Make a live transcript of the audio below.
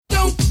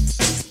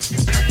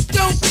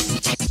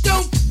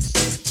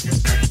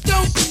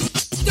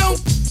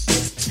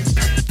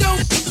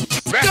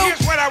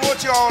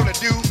want you all to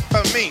do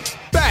for me.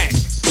 Bang!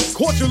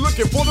 Caught you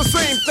looking for the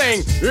same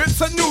thing. It's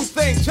a new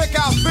thing. Check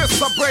out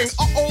this I bring.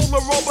 The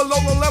roll below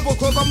the level,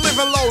 cause I'm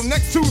living low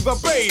next to the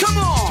base. Come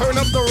on! Turn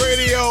up the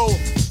radio.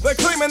 They're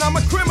claiming I'm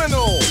a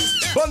criminal.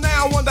 But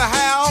now I wonder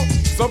how.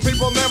 Some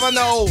people never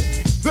know.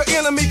 The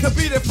enemy could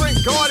be the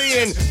Frank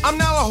Guardian. I'm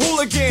not a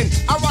hooligan.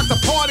 I rock the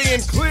party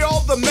and clear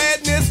all the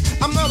madness.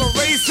 I'm not a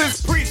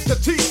racist. Preach to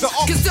teach the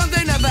Cause some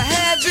they never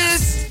had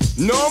this.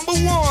 Number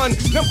one,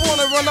 never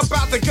wanna run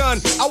about the gun.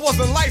 I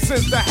wasn't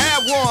licensed to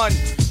have one.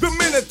 The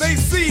minute they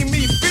see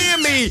me, fear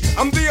me.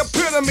 I'm the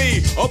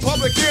epitome, a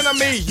public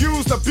enemy.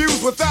 Used,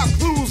 abused without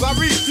clues. I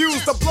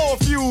refuse to blow a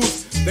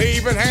fuse. They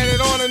even had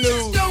it on the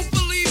news. Don't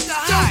believe the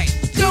hype.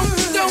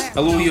 Don't.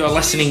 Hello, you are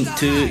listening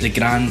to the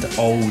Grand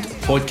Old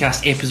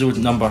Podcast, episode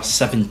number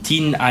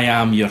 17. I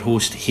am your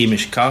host,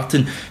 Hamish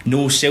Carton.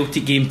 No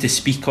Celtic game to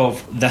speak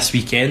of this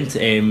weekend,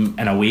 in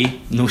a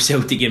way. No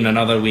Celtic game in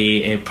another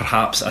way,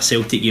 perhaps a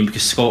Celtic game,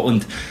 because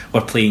Scotland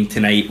were playing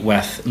tonight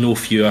with no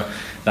fewer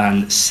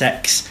than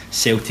 6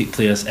 Celtic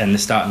players in the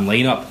starting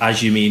lineup.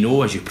 As you may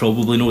know, as you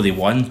probably know, they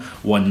won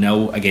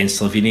 1-0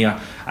 against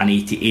Slovenia. An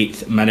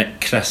 88th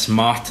minute Chris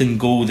Martin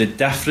goal. The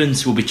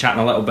difference, we'll be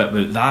chatting a little bit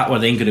about that. We're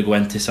then going to go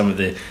into some of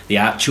the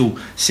actual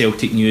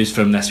Celtic news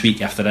from this week,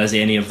 if there is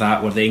any of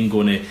that. We're then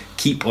going to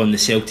keep on the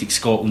Celtic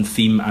Scotland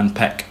theme and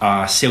pick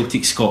a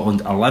Celtic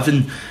Scotland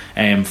 11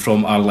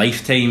 from our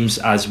lifetimes,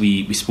 as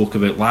we spoke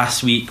about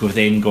last week. We've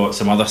then got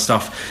some other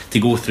stuff to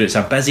go through. It's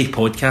a busy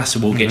podcast, so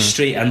we'll get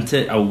straight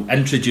into it. I'll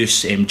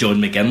introduce John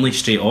McGinley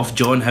straight off.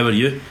 John, how are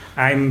you?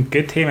 I'm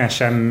good,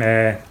 Hamish. I'm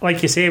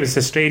like you say, it was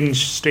a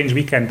strange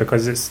weekend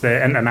because it's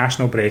the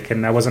international break,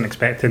 and I wasn't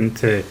expecting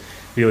to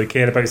really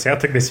care about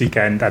Celtic this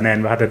weekend, and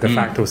then we had a de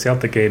facto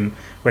Celtic game,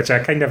 which I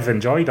kind of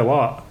enjoyed a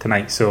lot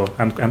tonight, so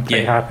I'm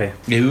pretty happy.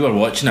 Yeah, we were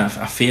watching it.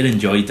 I fair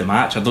enjoyed the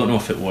match. I don't know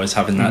if it was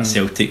having that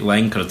Celtic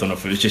link, or I don't know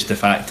if it was just the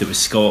fact it was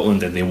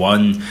Scotland and they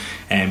won,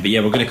 but yeah,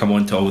 we're going to come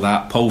on to all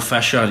that. Paul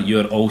Fisher,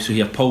 you're also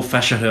here. Paul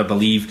Fisher, who I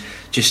believe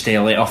just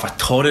let off a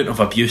torrent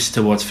of abuse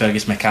towards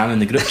Fergus McCann in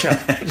the group chat.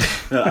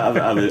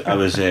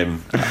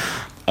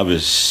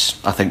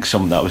 I think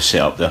some of that was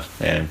set up there.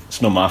 It's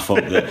not my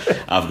fault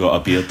that I've got a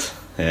beard.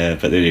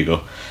 But there you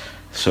go.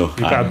 So you've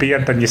got a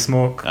beard and you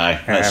smoke.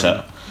 Aye, that's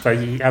it. But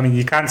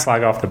you can't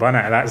slag off the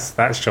bonnet.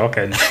 That's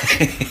shocking.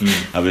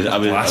 I was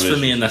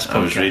blasphemy in this podcast. I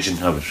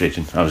was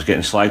raging. I was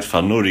getting slagged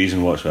for no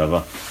reason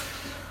whatsoever.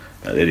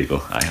 But there you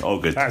go. Aye, all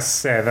good.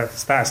 That's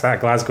that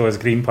Glasgow is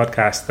Green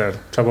podcast. They're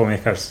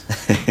troublemakers.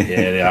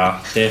 Yeah, they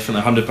are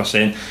definitely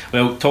 100%.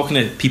 Well, talking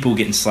to people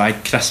getting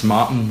slagged, Chris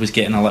Martin was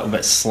getting a little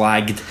bit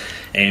slagged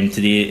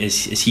today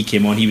as he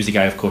came on. He was the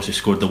guy, of course, who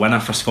scored the winner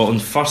for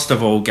Scotland. First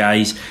of all,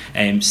 guys,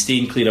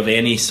 staying clear of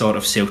any sort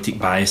of Celtic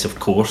bias, of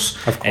course.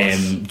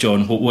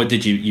 John, what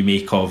did you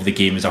make of the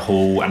game as a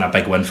whole and a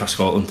big win for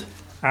Scotland?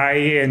 I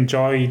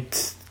enjoyed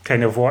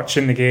kind of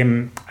watching the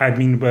game. I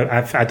mean,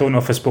 I don't know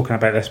if I've spoken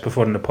about this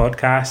before in the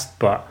podcast,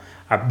 but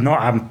I'm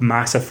not a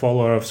massive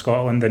follower of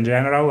Scotland in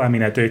general. I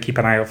mean, I do keep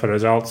an eye out for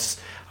results.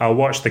 I'll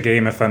watch the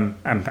game if I'm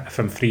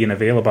free and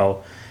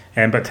available.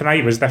 But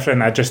tonight was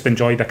different. I just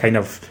enjoyed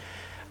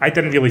I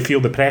didn't really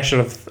feel the pressure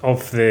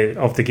of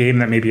the game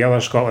that maybe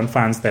other Scotland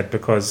fans did,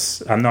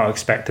 because I'm not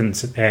expecting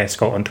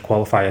Scotland to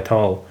qualify at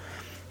all.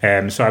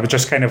 So I was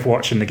just kind of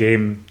watching the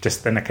game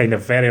just in a kind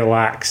of very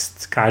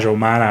relaxed, casual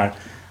manner,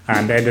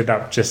 and ended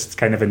up just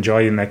kind of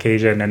enjoying the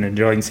occasion and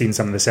enjoying seeing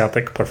some of the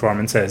Celtic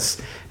performances,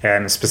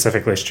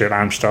 specifically Stuart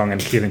Armstrong and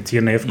Kieran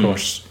Tierney, of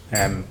course.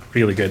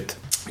 Really good.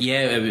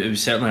 Yeah, it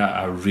was certainly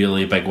a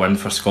really big win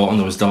for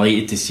Scotland. I was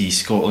delighted to see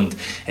Scotland.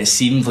 It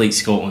seemed like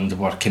Scotland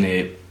were kind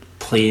of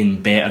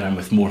playing better and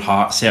with more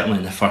heart, certainly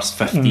in the first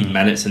 15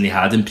 minutes than they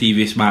had in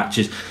previous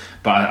matches.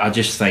 But I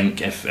just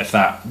think if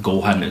that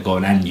goal hadn't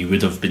gone in, you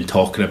would have been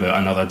talking about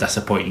another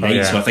disappointing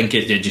night. So I think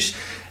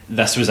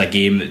this was a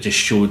game that just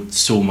showed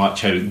so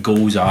much how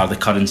goals are the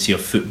currency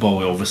of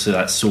football. Obviously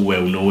that's so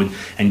well known,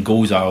 and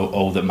goals are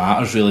all that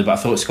matters really. But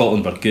I thought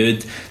Scotland were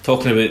good.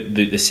 Talking about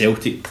the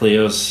Celtic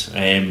players,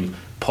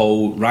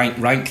 Paul,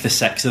 rank the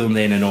 6 of them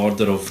then in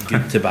order of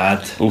good to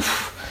bad.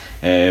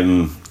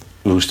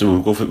 We'll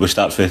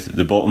start with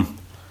the bottom.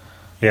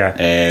 I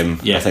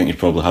think you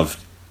probably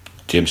have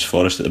James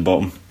Forrest at the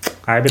bottom.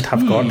 I would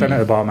have Gordon at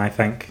the bottom, I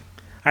think.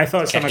 I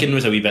thought kicking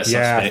was a wee bit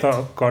suspect. Yeah, I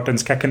thought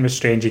Gordon's kicking was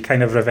strange. He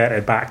kind of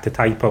reverted back to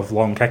type of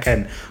long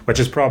kicking, which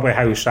is probably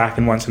how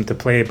Strachan wants him to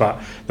play, but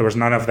there was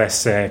none of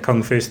this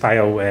kung fu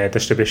style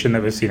distribution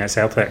that we've seen at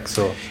Celtic.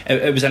 So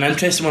it was an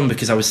interesting one,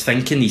 because I was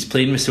thinking he's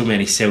playing with so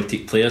many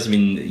Celtic players. I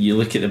mean, you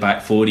look at the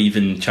back four,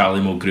 even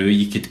Charlie Mulgrew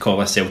you could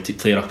call a Celtic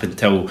player up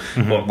until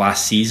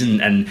last season,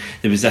 and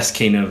there was this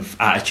kind of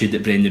attitude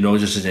that Brendan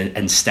Rodgers has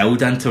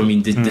instilled into him. I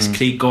mean, does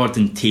Craig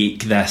Gordon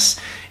take this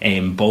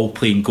ball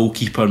playing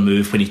goalkeeper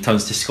move when he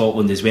turns to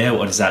Scotland as well,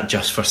 or is that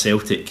just for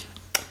Celtic?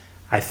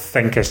 I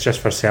think it's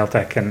just for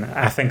Celtic, and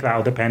I think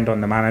that'll depend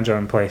on the manager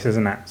in place,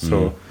 isn't it?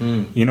 So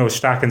you know,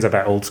 Strachan's a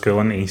bit old school,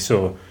 isn't he?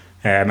 So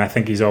I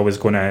think he's always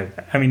going to.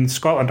 I mean,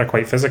 Scotland are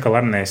quite physical,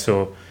 aren't they?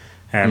 So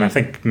I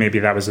think maybe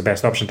that was the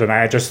best option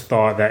tonight. I just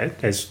thought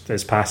that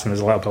his passing was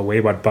a little bit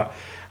wayward, but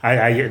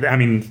I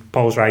mean,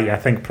 Paul's right. I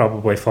think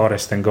probably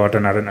Forrest and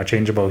Gordon are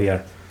interchangeable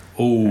here.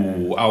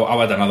 Oh,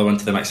 I'll add another one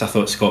to the mix. I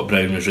thought Scott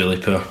Brown was really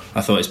poor.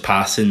 I thought his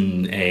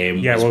passing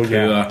was poor.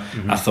 Yeah.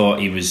 I thought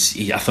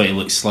I thought he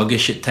looked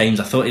sluggish at times.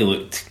 I thought he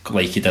looked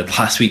like he did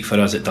last week for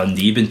us at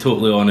Dundee, being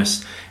totally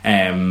honest.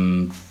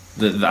 I'd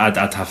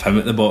have him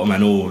at the bottom. I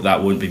know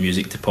that won't be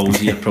music to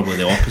Paul's ear, probably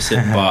the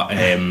opposite, but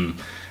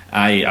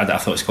I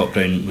thought Scott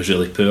Brown was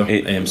really poor.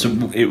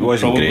 So it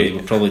wasn't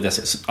great.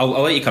 I'll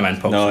let you come in,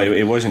 Paul. No,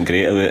 it wasn't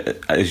great.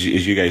 As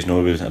you guys know,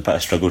 it was a bit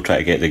of struggle trying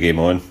to get the game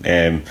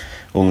on.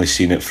 Only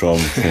seen it from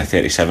the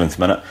 37th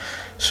minute,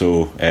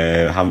 so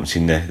I haven't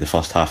seen the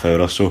first half hour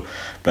or so.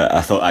 But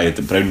I thought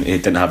Brown, he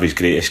didn't have his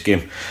greatest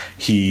game.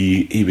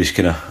 He was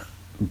kind of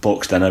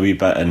boxed in a wee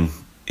bit, and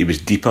he was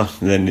deeper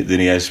than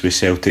he is with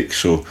Celtic,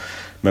 so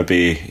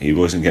maybe he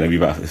wasn't getting a wee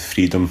bit of the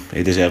freedom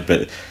he deserved.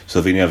 But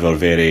Slovenia were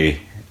very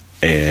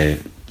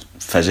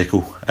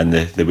physical in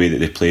the way that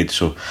they played,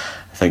 so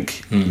I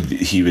think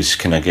he was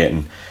kind of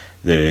getting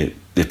the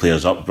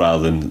players up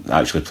rather than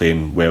actually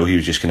playing well. He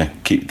was just going to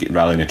keep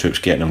rallying the troops,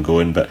 getting them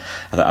going. But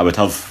I would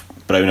have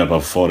Brown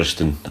above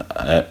Forrest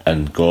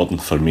and Gordon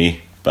for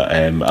me,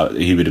 but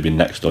he would have been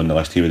next on the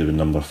list. He would have been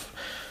number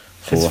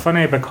 4. It's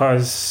funny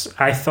because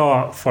I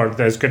thought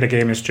for as good a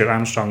game as Stuart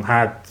Armstrong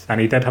had, and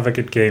he did have a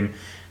good game,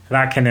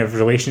 that kind of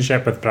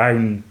relationship with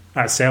Brown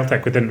at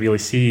Celtic we didn't really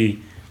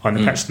see on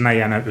the pitch tonight,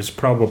 and it was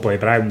probably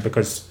Brown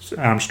because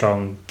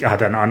Armstrong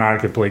had an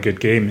unarguably good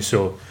game.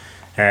 So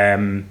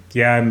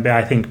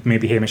I think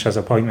maybe Hamish has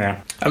a point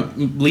there.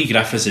 Lee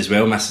Griffiths as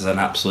well misses an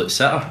absolute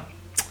sitter.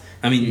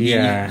 I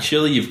mean,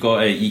 surely you've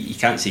got you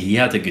can't say he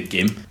had a good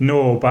game.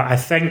 No, but I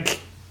think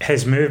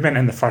his movement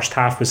in the first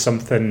half was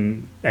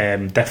something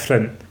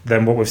different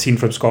than what we've seen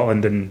from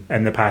Scotland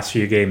in the past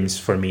few games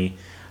for me.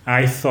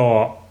 I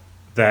thought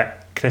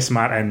that Chris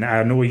Martin,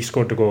 I know he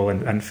scored the goal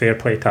and fair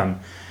play to him,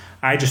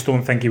 I just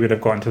don't think he would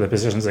have gotten to the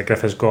positions that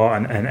Griffiths got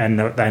in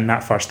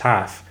that first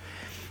half.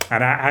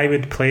 And I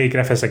would play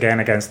Griffiths again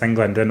against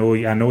England. I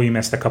know he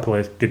missed a couple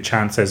of good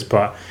chances,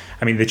 but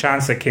I mean the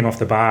chance that came off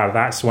the bar,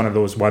 that's one of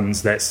those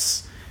ones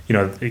that's,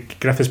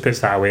 Griffiths puts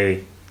that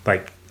away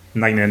like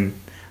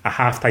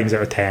 9.5 times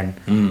out of 10.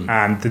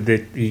 And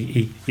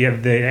the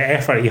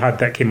effort he had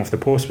that came off the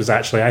post was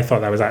actually, I thought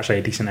that was actually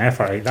a decent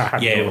effort. That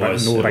had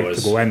no right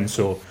to go in.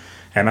 So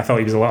I thought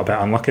he was a little bit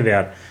unlucky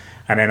there.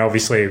 And then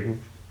obviously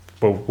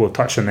we'll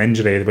touch on the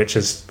injury, which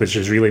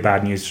is really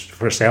bad news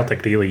for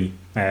Celtic. Really,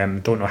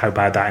 don't know how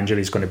bad that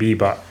injury is going to be,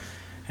 but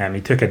he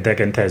took a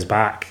dig into his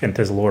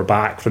lower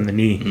back from the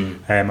knee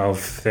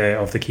of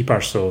the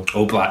keeper. So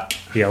Oblak,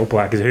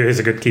 who is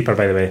a good keeper,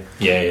 by the way.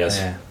 Yeah, he is.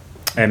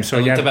 So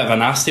it looked a bit of a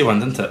nasty one,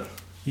 didn't it?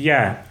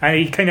 Yeah,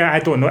 I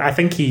don't know. I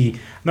think I'm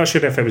not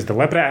sure if it was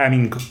deliberate. I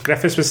mean,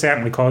 Griffiths was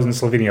certainly causing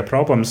Slovenia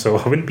problems, so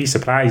I wouldn't be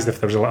surprised if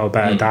there was a little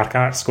bit of dark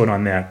arts going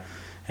on there.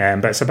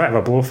 But it's a bit of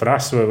a blow for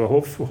us, so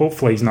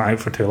hopefully he's not out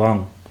for too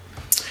long.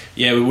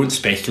 Yeah, we won't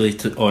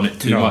speculate on it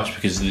too much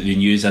because the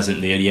news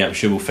isn't there yet. I'm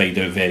sure we'll find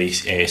out very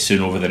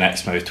soon over the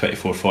next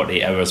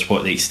 24-48 hours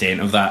what the extent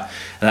of that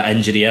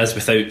injury is,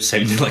 without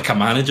sounding like a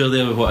manager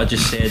there with what I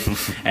just said.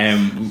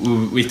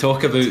 We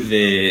talk about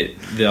the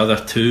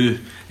other two,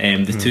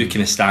 the two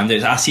kind of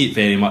standouts. I see it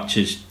very much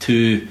as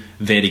two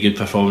very good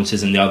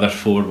performances, and the other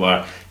 4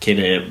 were kind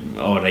of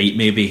alright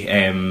maybe.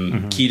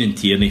 Kieran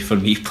Tierney for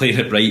me, playing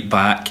it right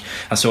back.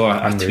 I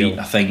saw a tweet,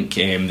 I think,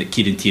 that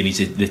Kieran Tierney's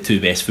the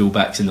 2 best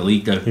fullbacks in the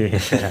league now.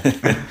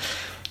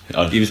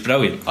 He was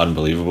brilliant.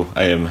 Unbelievable.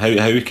 How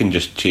he can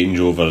just change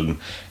over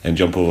and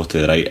jump over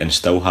to the right and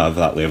still have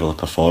that level of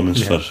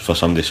performance for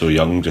somebody so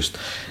young just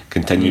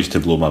continues to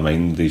blow my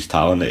mind, his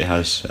talent that he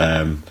has.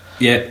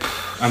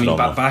 I mean,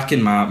 back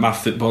in my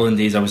footballing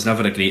days, I was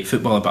never a great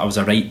footballer, but I was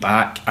a right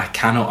back. I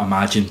cannot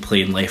imagine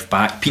playing left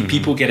back.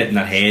 People get it in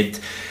their head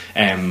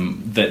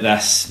that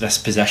this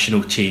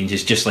positional change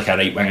is just like a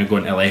right winger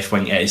going to a left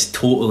wing. It is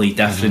totally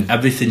different.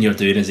 Everything you're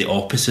doing is the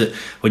opposite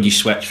when you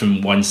switch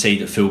from one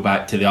side at full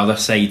back to the other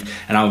side.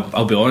 And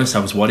I'll be honest, I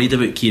was worried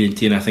about Kieran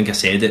Tierney. I think I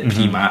said it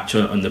pre-match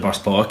on the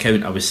Burst Ball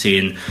account. I was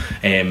saying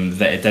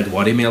that it did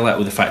worry me a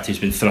little, the fact he's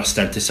been thrust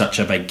into such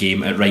a big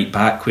game at right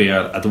back,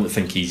 where I don't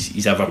think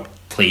he's ever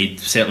played,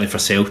 certainly for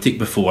Celtic,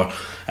 before.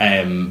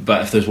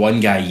 But if there's one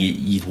guy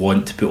you'd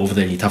want to put over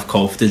there and you'd have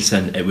confidence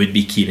in, it would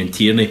be Kieran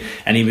Tierney,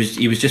 and he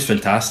was just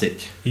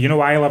fantastic. You know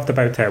what I loved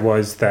about it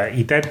was that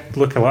he did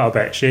look a little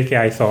bit shaky,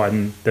 I thought,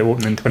 in the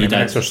opening 20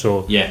 minutes or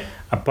so. Yeah.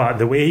 But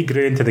the way he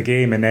grew into the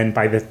game, and then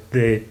by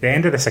the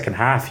end of the second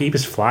half, he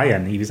was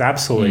flying. He was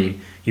absolutely.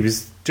 He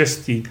was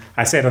just.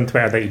 I said on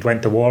Twitter that he'd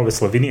went to war with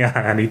Slovenia,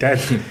 and he did.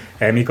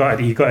 He got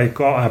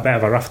a bit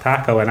of a rough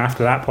tackle, and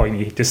after that point,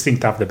 he just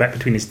seemed to have the bit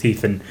between his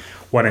teeth and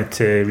wanted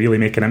to really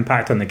make an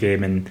impact on the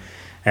game.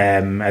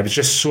 And I was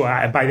just so.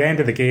 By the end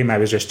of the game, I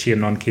was just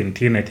cheering on Kieran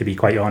Tierney, to be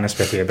quite honest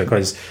with you,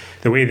 because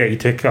the way that he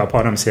took it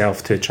upon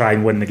himself to try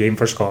and win the game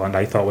for Scotland,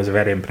 I thought was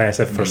very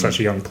impressive for such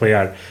a young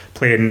player,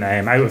 playing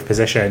out of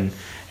position,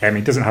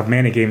 He doesn't have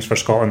many games for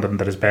Scotland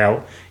under his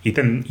belt. He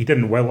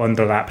didn't will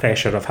under that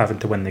pressure of having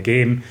to win the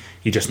game.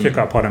 He just took it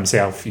upon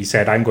himself. He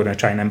said, "I'm going to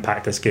try and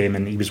impact this game,"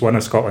 and he was one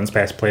of Scotland's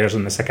best players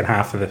in the second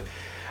half of the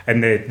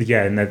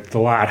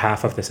latter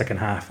half of the second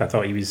half. I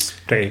thought he was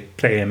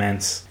pretty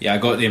immense. Yeah, I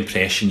got the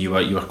impression you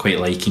were quite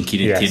liking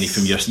Kieran Tierney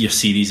from your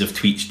series of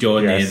tweets,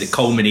 John. Yes. That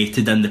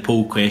culminated in the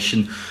poll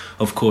question.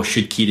 Of course,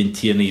 should Kieran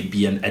Tierney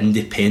be an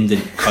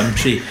independent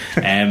country?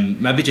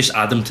 Maybe just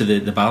add him to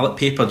the ballot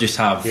paper. Just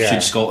have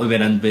should Scotland be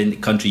an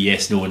independent country?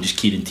 Yes, no, and just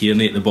Kieran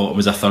Tierney at the bottom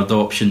as a third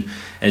option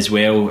as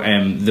well.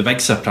 The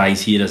big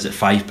surprise here is that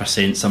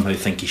 5% somehow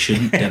think he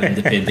shouldn't be an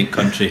independent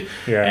country.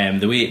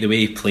 The way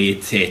he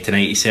played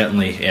tonight, he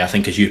certainly, I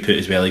think, as you put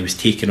as well, he was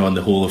taking on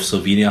the whole of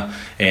Slovenia,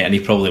 and he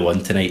probably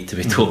won tonight. To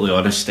be totally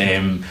honest,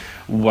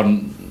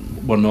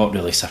 we're not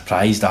really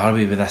surprised, are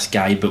we, with this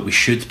guy? But we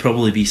should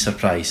probably be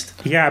surprised.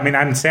 Yeah, I mean,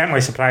 I'm certainly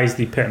surprised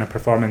he put in a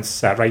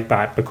performance at right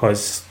back,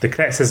 because the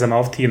criticism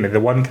of Tierney, the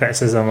one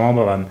criticism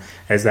of him,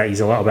 is that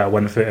he's a little bit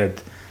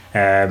one-footed.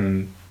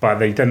 But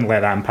they didn't let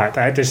that impact.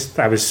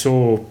 I was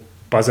so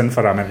buzzing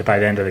for him by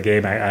the end of the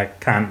game. I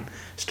can't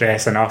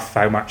stress enough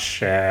how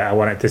much I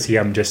wanted to see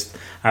him just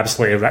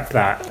absolutely rip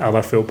that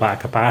other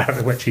fullback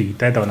apart, which he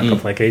did on a couple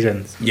of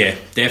occasions. Yeah,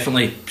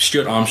 definitely.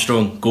 Stuart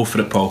Armstrong, go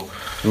for it, Paul.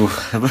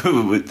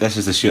 This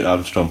is the Stuart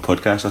Armstrong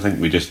podcast. I think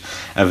we just,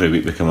 every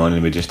week we come on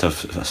and we just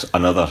have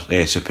another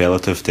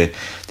superlative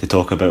to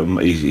talk about him.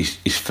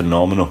 He's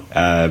phenomenal.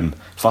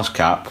 First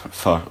cap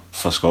for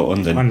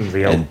Scotland,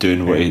 and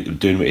doing what he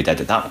did.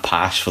 That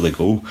pass for the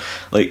goal,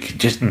 like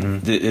just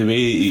the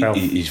way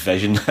his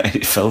vision,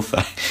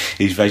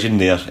 his vision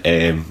there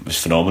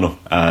was phenomenal.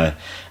 And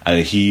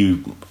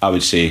I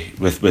would say,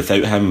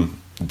 without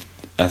him,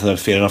 I think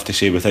fair enough to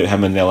say, without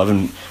him in the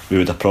 11, we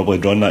would have probably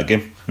drawn that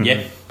game.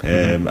 Yeah.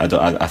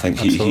 I think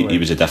he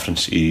was a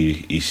difference.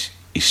 He's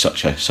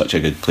such a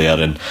good player,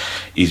 and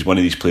he's one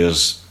of these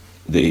players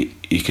that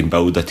you can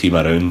build a team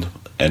around.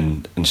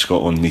 And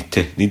Scotland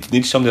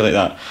need somebody like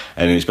that,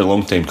 and it's been a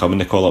long time coming,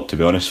 the call up, to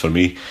be honest. For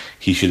me,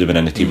 he should have been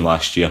in the team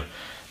last year,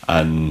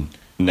 and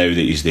now that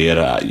he's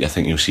there, I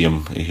think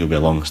he'll be a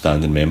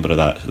long-standing member of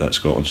that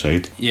Scotland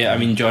side. Yeah, I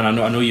mean, John,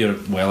 I know you're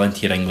well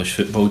into your English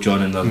football,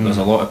 John, and there's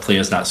a lot of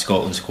players in that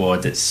Scotland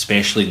squad,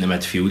 especially in the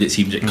midfield, it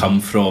seems, that come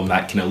from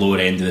that kind of lower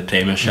end of the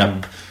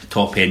Premiership,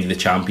 top end of the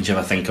Championship.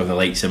 I think of the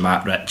likes of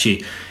Matt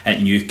Ritchie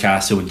at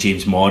Newcastle and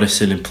James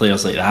Morrison and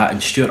players like that,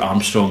 and Stuart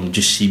Armstrong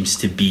just seems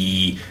to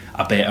be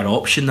a better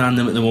option than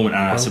them at the moment,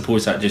 and I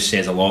suppose that just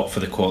says a lot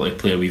for the quality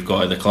player we've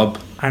got at the club.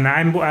 And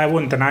I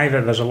won't deny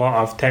that there's a lot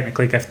of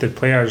technically gifted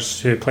players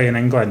who play in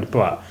England,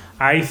 but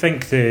I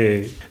think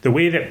the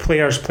way that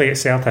players play at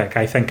Celtic,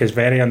 I think, is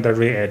very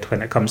underrated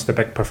when it comes to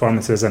big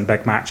performances and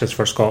big matches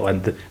for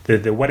Scotland.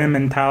 The winning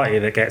mentality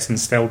that gets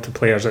instilled to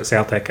players at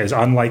Celtic is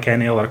unlike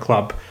any other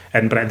club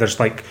in Britain. There's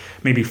like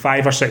maybe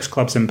 5 or 6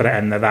 clubs in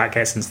Britain that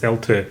gets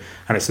instilled to,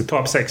 and it's the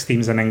top 6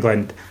 teams in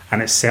England,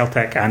 and it's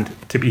Celtic. And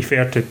to be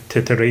fair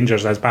to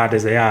Rangers, as bad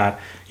as they are,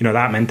 you know,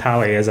 that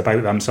mentality is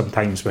about them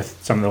sometimes with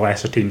some of the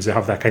lesser teams that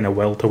have that kind of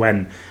will to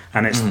win.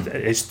 And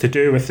it's to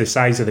do with the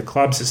size of the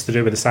clubs, it's to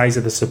do with the size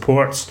of the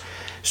supports.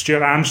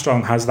 Stuart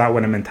Armstrong has that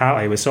winning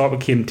mentality. We saw it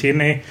with Kieran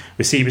Tierney,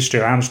 we see it with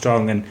Stuart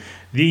Armstrong, and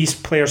these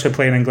players who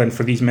play in England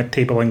for these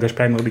mid-table English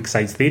Premier League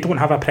sides, they don't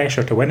have a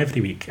pressure to win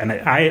every week. And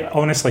I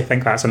honestly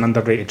think that's an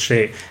underrated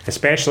trait,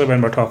 especially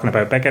when we're talking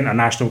about big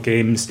international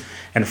games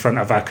in front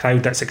of a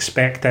crowd that's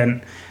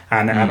expectant,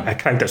 and a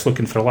crowd that's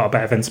looking for a little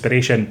bit of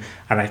inspiration,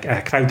 and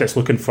a crowd that's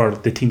looking for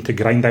the team to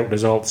grind out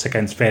results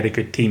against very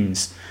good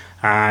teams.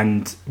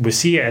 And we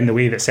see it in the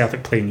way that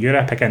Celtic play in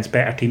Europe against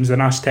better teams than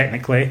us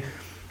technically,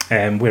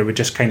 where we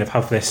just kind of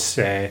have this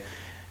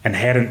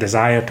inherent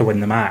desire to win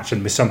the match,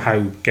 and we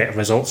somehow get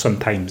results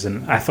sometimes.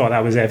 And I thought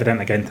that was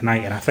evident again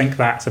tonight, and I think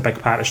that's a big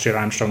part of Stuart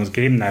Armstrong's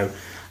game now.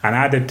 And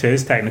added to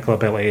his technical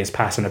ability, his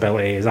passing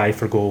ability, his eye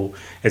for goal,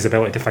 his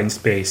ability to find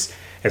space,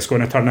 it's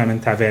going to turn him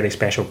into a very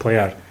special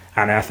player.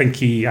 And I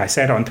think I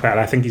said it on Twitter,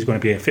 I think he's going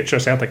to be a future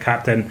Celtic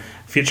captain,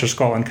 future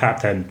Scotland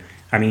captain.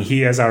 I mean,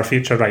 he is our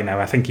future right now.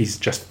 I think he's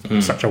just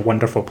such a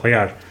wonderful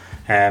player.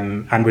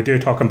 And we do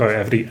talk about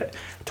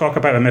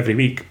him every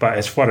week, but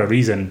it's for a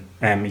reason.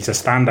 He's a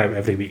standout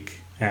every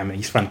week.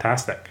 He's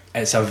fantastic.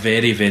 It's a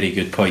very, very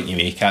good point you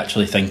make,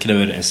 actually, thinking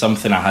about it. And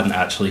something I hadn't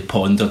actually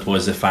pondered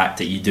was the fact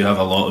that you do have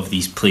a lot of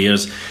these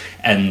players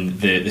in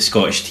the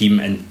Scottish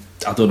team, and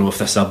I don't know if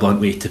this is a blunt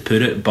way to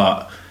put it,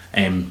 but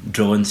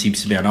drawing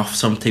seems to be enough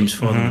sometimes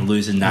for them.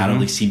 Losing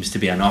narrowly seems to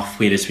be enough,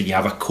 whereas when you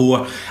have a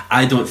core,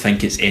 I don't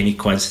think it's any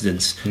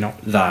coincidence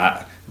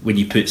that when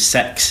you put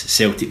 6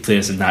 Celtic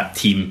players in that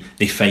team,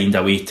 they find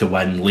a way to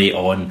win late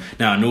on.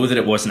 Now, I know that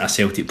it wasn't a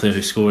Celtic player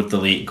who scored the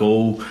late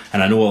goal,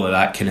 and I know all of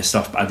that kind of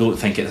stuff, but I don't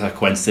think it's a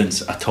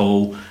coincidence at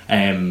all.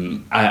 I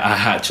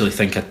actually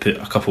think I'd put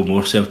a couple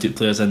more Celtic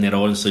players in there,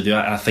 honestly do.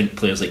 I think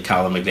players like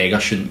Callum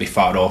McGregor shouldn't be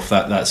far off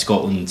that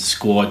Scotland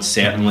squad,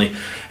 certainly.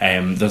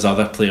 There's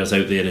other players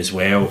out there as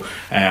well.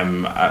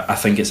 I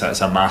think it's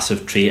a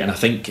massive trait, and I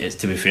think,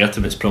 to be fair to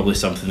him, it's probably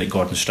something that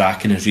Gordon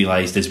Strachan has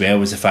realised as well,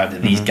 is the fact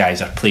that these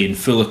guys are playing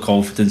full full of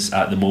confidence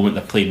at the moment.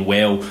 They're playing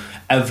well,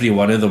 every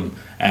one of them.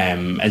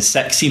 And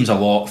 6 seems a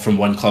lot from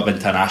one club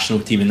into a national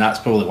team, and that's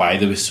probably why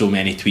there was so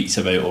many tweets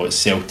about it's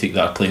Celtic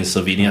that are playing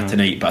Slovenia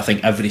tonight. But I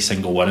think every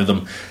single one of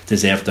them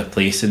deserved a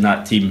place in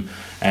that team.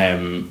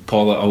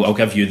 Paul, I'll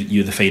give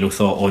you the final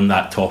thought on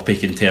that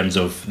topic in terms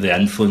of the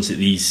influence that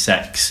these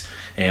 6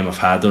 have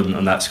had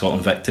on that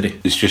Scotland victory.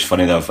 It's just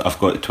funny that I've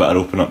got Twitter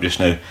open up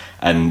just now,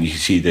 and you can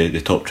see the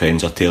top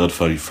trends are tailored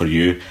for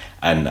you,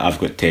 and I've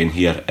got 10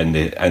 here, and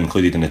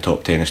included in the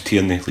top 10 is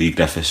Tierney, Lee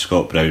Griffiths,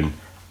 Scott Brown,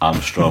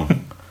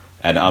 Armstrong.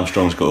 And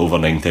Armstrong's got over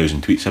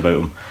 9,000 tweets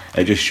about him.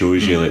 It just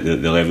shows you like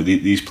the level.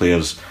 These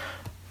players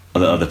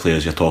are the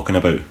players you're talking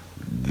about.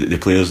 The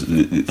players,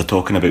 they're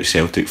talking about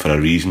Celtic for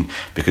a reason,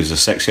 because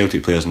there's 6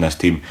 Celtic players in this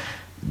team.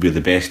 We're the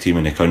best team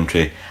in the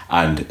country,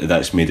 and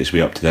that's made its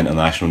way up to the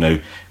international now.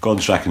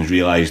 Gordon Strachan's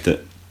realised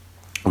that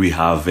we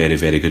have very,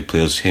 very good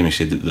players. Hamish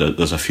said that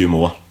there's a few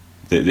more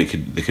that they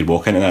could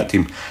walk into that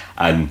team,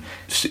 and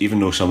even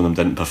though some of them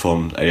didn't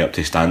perform up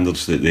to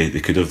standards that they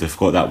could have, they've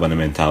got that winning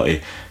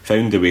mentality,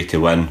 found a way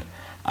to win,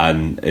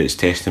 and it's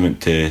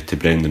testament to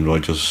Brendan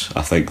Rodgers.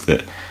 I think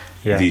that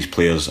these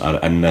players are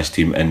in this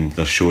team, and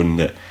they're showing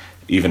that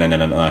even in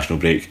an international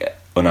break,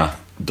 on a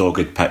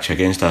dogged pitch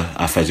against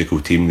a physical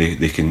team,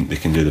 they can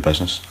do the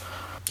business.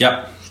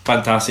 Yep,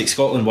 fantastic.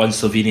 Scotland 1,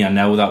 Slovenia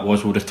 0. That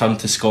was. We'll return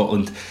to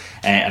Scotland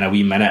in a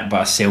wee minute,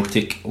 but a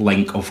Celtic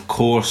link, of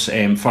course.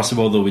 First of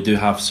all, though, we do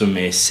have some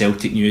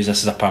Celtic news.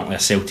 This is apparently a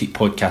Celtic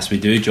podcast we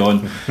do,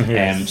 John.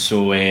 Yes.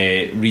 So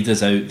read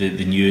us out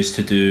the news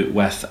to do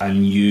with a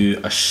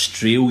new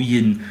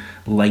Australian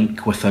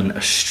link with an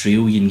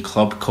Australian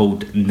club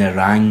called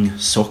Nerang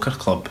Soccer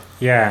Club.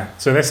 Yeah,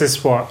 so this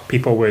is what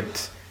people would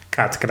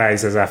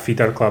categorise as a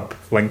feeder club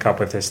link up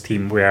with this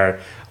team,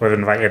 where we've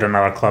invited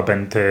another club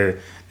into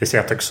the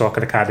Celtic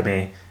Soccer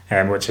Academy,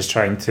 which is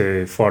trying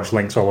to forge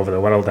links all over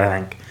the world, I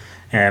think.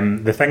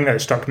 The thing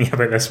that struck me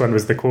about this one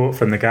was the quote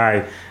from the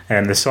guy,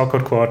 the soccer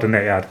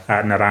coordinator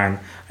at Nerang,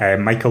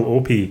 Michael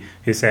Opie,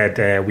 who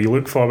said, "We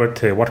look forward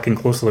to working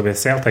closely with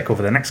Celtic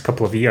over the next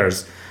couple of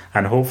years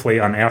and hopefully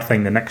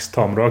unearthing the next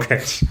Tom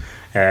Rogic."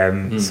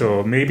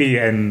 So maybe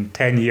in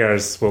 10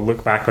 years we'll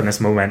look back on this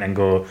moment and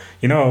go,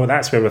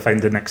 that's where we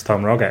found the next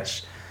Tom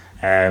Rogic.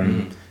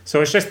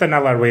 So it's just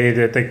another way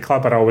that the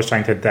club are always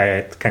trying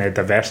to kind of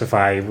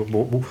diversify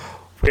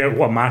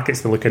what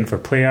markets they're looking for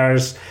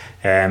players.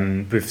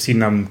 We've seen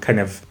them kind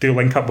of do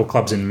link up with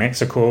clubs in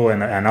Mexico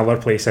and other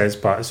places,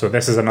 but so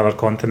this is another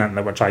continent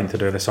that we're trying to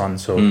do this on.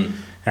 So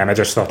I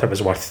just thought it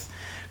was worth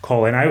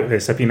calling out.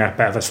 It's been a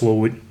bit of a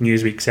slow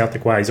news week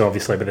Celtic wise,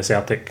 obviously, with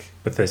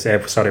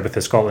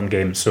the Scotland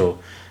game. So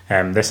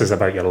this is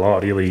about your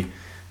lot, really.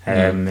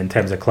 In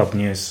terms of club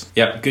news.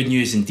 Yep, good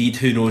news indeed.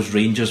 Who knows,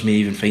 Rangers may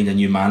even find a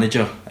new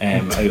manager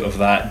out of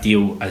that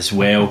deal as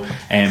well.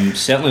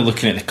 Certainly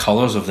looking at the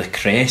colours of the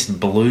crest,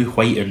 blue,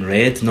 white and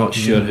red, not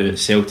sure who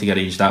Celtic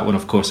arranged that one.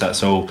 Of course,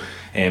 that's all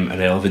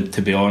irrelevant,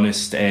 to be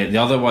honest. The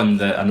other one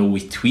that I know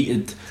we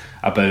tweeted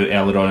about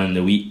earlier on in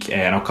the week,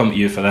 and I'll come to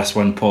you for this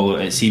one, Paul.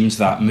 It seems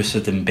that Moussa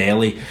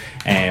Dembele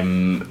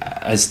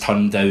has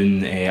turned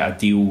down a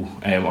deal,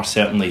 or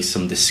certainly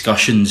some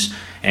discussions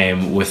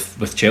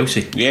with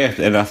Chelsea. Yeah,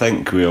 and I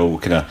think we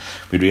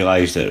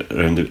realised that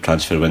around the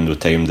transfer window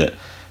time that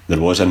there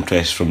was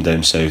interest from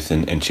down south,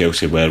 and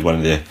Chelsea were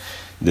one of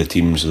the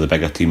teams, or the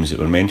bigger teams that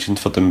were mentioned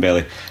for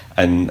Dembele,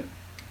 and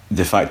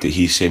the fact that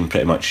he's saying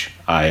pretty much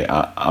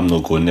I'm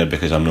not going there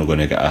because I'm not going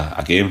to get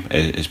a game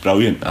is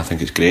brilliant. I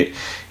think it's great.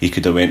 He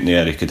could have went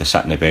there, he could have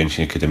sat on the bench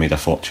and he could have made a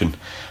fortune,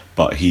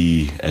 but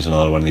he is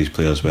another one of these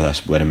players with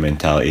this winning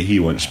mentality. He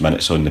wants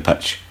minutes on the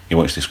pitch, he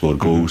wants to score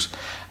goals,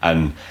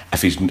 and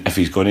if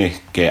he's going to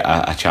get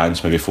a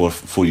chance maybe 4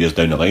 years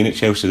down the line at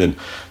Chelsea, then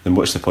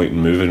what's the point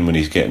in moving when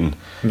he's getting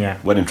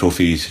winning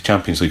trophies,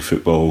 Champions League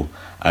football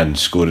and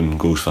scoring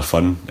goals for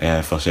fun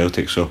for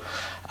Celtic? So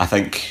I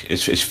think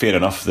it's fair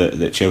enough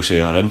that Chelsea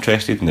are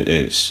interested, and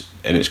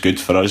it's good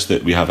for us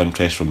that we have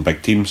interest from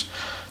big teams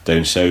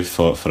down south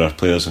for our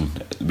players, and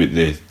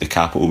the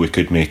capital we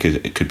could make,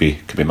 it could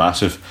be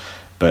massive.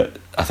 But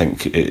I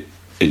think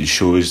it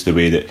shows the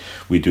way that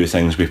we do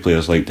things with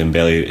players like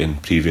Dembele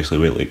and previously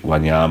with like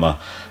Wanyama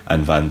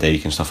and Van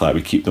Dijk and stuff like that.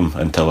 We keep them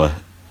until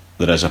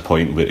there is a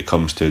point where it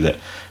comes to that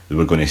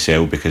we're going to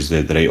sell because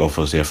the right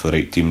offer's there for the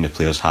right team, the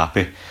player's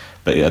happy.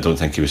 But I don't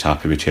think he was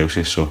happy with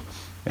Chelsea, so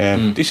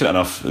decent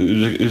enough.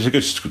 It was a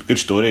good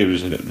story. It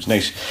was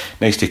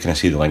nice to kind of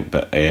see the link,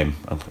 but I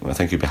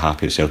think he'd be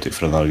happy at Celtic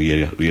for another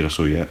year or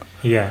so yet.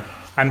 Yeah,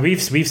 and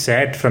we've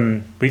said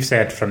from the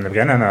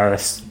beginning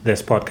of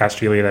this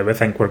podcast really that we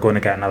think we're going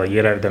to get another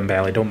year out of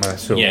Dembele, don't we?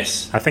 So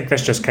yes, I think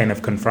this just kind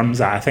of confirms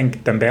that. I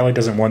think Dembele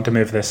doesn't want to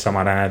move this summer,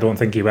 and I don't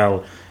think he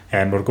will.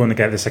 And we're going to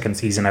get the second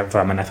season out of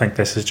him, and I think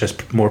this is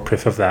just more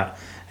proof of that.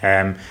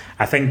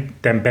 I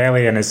think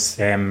Dembele and his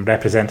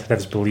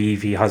representatives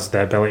believe he has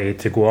the ability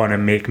to go on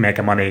and make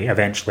mega money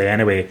eventually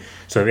anyway,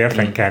 so they're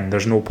thinking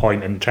there's no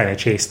point in trying to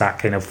chase that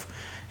kind of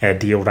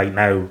deal right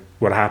now.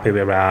 We're happy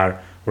where we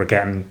are.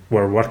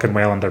 we're working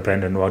well under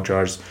Brendan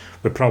Rodgers.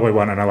 We probably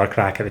want another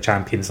crack at the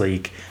Champions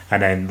League,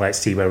 and then let's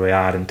see where we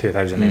are in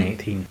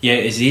 2018. Yeah,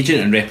 his agent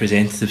and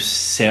representatives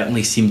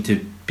certainly seem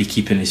to be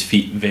keeping his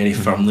feet very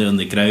firmly on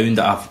the ground.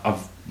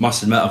 I've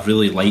must admit, I've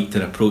really liked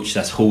their approach to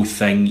this whole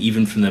thing.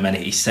 Even from the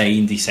minute he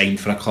signed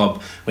for a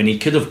club when he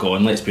could have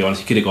gone, let's be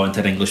honest, he could have gone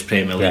to an English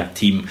Premier League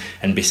team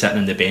and be sitting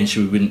on the bench.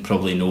 We wouldn't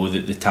probably know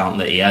the talent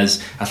that he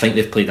is. I think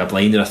they've played a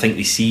blinder. I think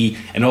they see,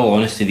 in all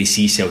honesty, they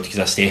see Celtic as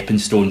a stepping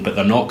stone, but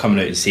they're not coming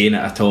out and saying it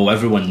at all.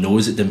 Everyone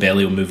knows that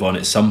Dembele will move on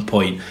at some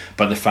point,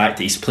 but the fact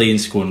that he's playing,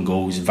 scoring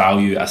goals,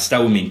 value, I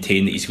still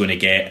maintain that he's going to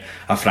get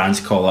a France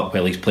call up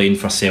while he's playing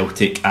for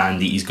Celtic,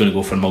 and he's going to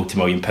go for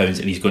multi-million pounds,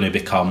 and he's going to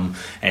become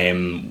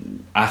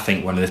I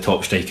think one of the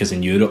top strikers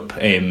in Europe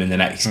in the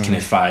next kind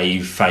of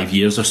five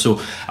years or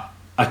so.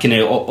 I kind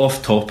of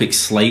off topic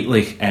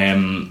slightly.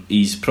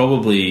 He's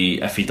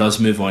probably, if he does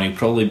move on, he'll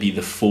probably be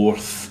the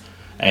fourth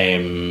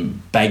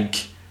big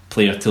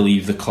player to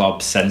leave the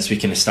club since we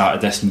kind of started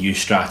this new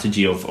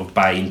strategy of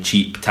buying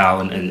cheap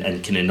talent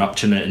and kind of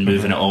nurturing it and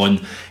moving it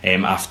on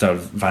after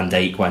Van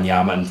Dijk,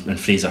 Wanyama and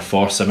Fraser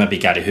Forster. Maybe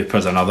Gary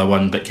Hooper's another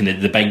one, but kind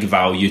of the big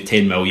value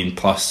 10 million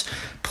plus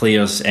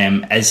players.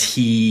 Is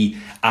he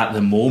at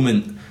the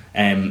moment,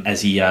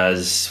 as he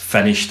has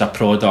finished a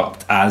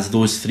product as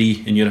those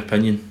three, in your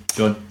opinion,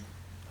 John?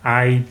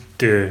 I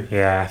do,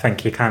 yeah. I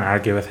think you can't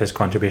argue with his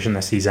contribution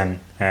this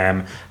season.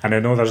 And I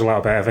know there's a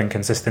little bit of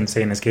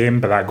inconsistency in his game,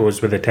 but that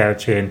goes with the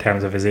territory in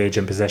terms of his age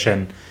and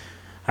position.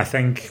 I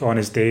think on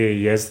his day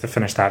he is the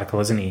finished article,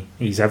 isn't he?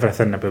 He's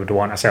everything that we would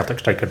want a Celtic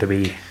striker to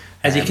be.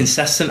 Is he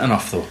consistent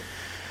enough though?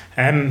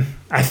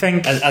 I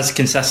think as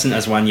consistent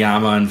as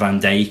Wanyama and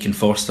Van Dijk and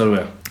Forster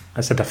were.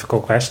 That's a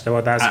difficult question.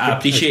 Well, I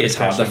appreciate it's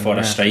harder for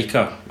a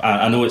striker.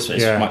 I know it's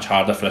much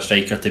harder for a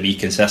striker to be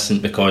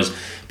consistent, because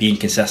being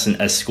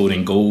consistent is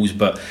scoring goals,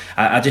 but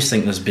I just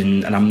think there's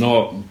been, and I'm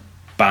not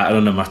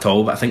battering him at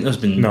all, but I think there's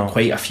been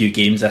quite a few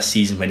games this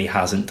season when he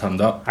hasn't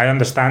turned up. I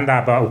understand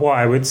that, but what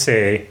I would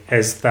say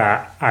is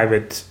that I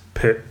would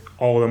put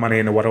all the money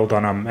in the world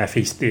on him if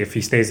he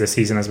stays this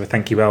season as we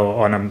think he will,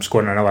 on him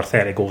scoring another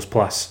 30 goals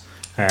plus.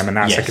 And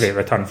that's a great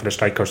return for the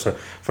striker. So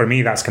for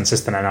me, that's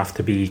consistent enough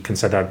to be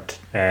considered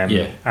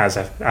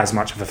as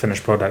much of a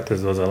finished product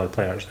as those other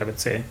players, I would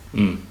say.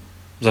 That's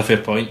a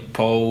fair point.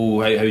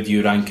 Paul, how do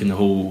you rank in the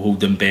whole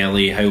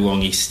Dembele, how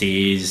long he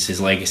stays,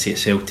 his legacy at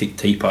Celtic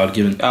type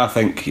argument? I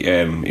think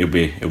he'll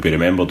be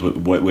remembered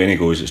when he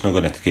goes. It's not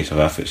going to be a case of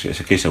if, it's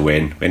a case of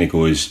when. When he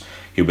goes,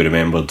 he'll be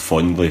remembered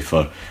fondly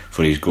for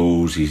his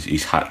goals,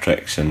 his hat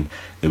tricks, and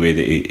the way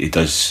that he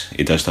does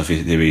stuff,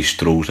 the way he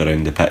strolls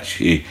around the pitch.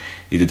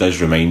 He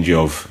does remind you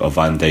of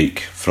Van Dijk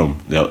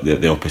from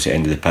the opposite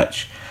end of the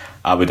pitch.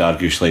 I would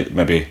argue slightly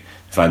maybe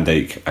Van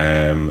Dijk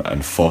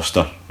and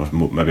Foster are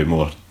maybe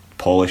more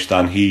polished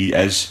than he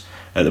is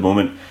at the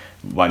moment.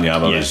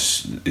 Wanyama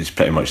is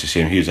pretty much the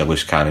same. He was a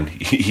loose cannon.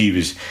 He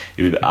was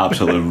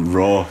absolutely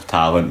raw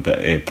talent,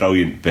 but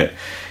brilliant. But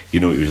you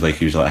know, he was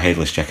like a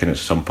headless chicken at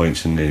some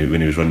points when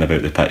he was running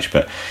about the pitch.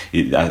 But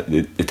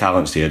the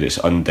talent's there. It's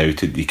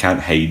undoubted. You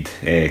can't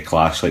hide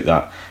class like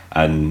that.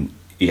 And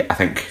I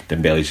think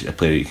Dembele's a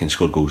player. He can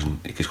score goals.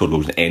 He can score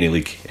goals in any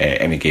league,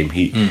 any game,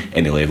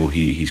 any level.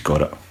 He's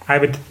got it.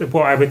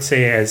 What I would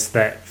say is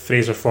that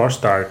Fraser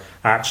Forster,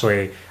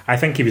 actually, I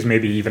think he was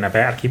maybe even a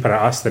better keeper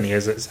at us than he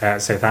is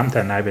at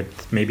Southampton. I would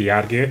maybe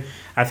argue.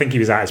 I think he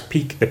was at his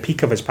peak, the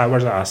peak of his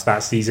powers at us that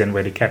season,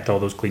 where he kept all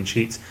those clean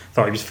sheets.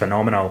 Thought he was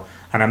phenomenal,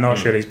 and I'm not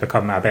sure he's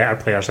become a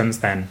better player since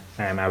then.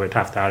 I would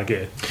have to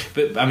argue.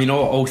 But I mean,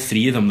 all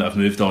three of them that have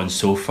moved on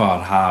so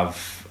far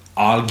have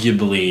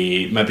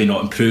arguably maybe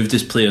not improved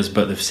as players,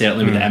 but they've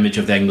certainly with the image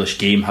of the English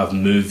game have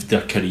moved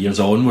their careers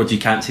onwards. You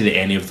can't say that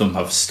any of them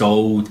have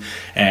stalled,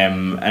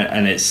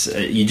 and it's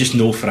you just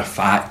know for a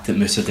fact that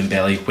Moussa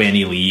Dembele, when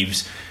he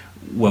leaves,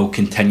 will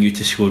continue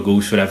to score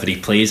goals wherever he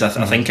plays. I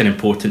think an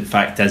important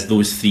fact is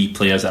those three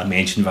players that I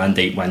mentioned, Van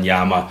Dijk,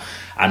 Wanyama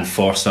and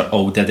Forster,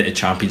 all did it at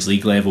Champions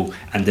League level,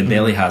 and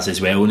Dembele has as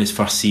well in his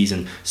first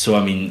season. So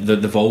I mean,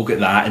 they've all got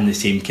that in the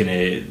same kind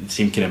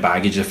of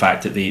baggage, the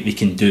fact that they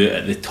can do it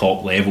at the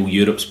top level,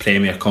 Europe's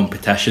premier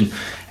competition.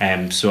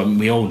 So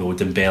we all know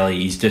Dembele,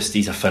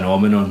 he's a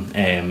phenomenon,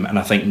 and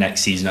I think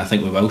next season, I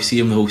think we will see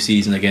him the whole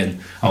season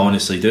again. I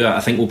honestly do. I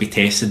think we'll be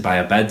tested by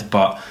a bid,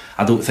 but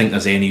I don't think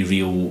there's any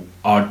real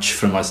urge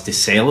from us to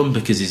sell him,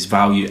 because his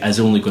value is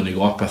only going to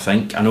go up.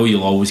 I know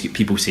you'll always get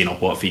people saying,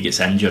 what if he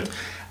gets injured?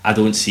 I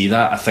don't see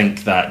that. I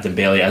think that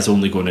Dembele is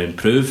only going to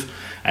improve.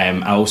 I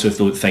also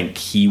don't think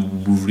he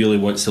really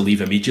wants to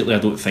leave immediately. I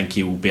don't think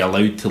he will be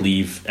allowed to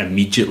leave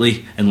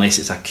immediately unless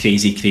it's a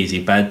crazy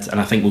bid,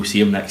 and I think we'll see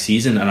him next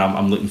season, and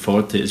I'm looking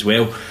forward to it as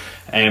well.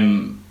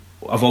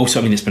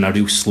 It's been a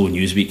real slow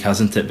news week,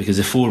 hasn't it? Because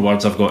the 4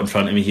 words I've got in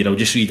front of me here, I'll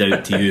just read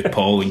out to you,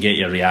 Paul, and get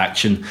your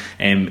reaction.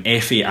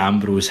 F.A.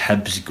 Ambrose,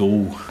 Hibs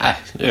goal.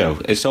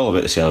 It's all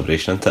about the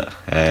celebration, isn't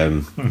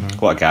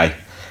it? What a guy.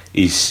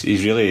 He's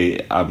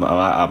really. I'm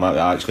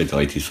actually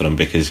delighted for him,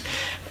 because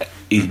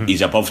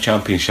he's above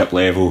championship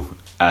level,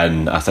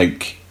 and I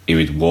think he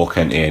would walk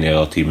into any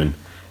other team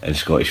in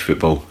Scottish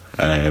football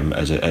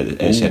as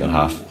a centre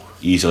half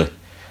easily.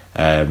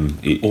 I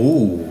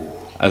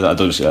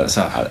don't see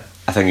that.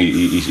 I think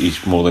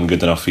he's more than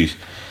good enough.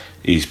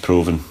 He's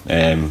proven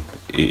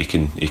he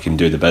can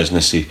do the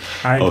business.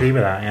 I agree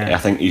with that. Yeah. I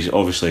think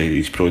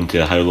he's prone to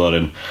a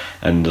howler,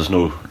 and there's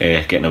no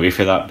getting away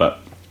from that. But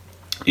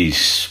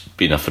he's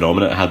been a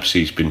phenomenon at Hibs.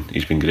 He's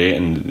been great,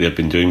 and they've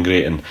been doing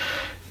great, and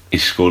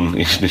he's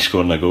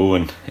scoring a goal,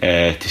 and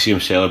to see him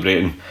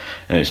celebrating,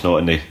 and it's not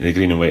in the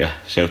green and white of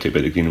Celtic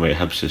but the green and white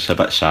of Hibs, it's a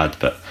bit sad,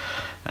 but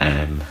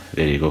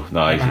there you go.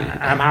 No, I'm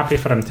happy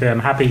for him too. I'm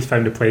happy he's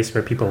found a place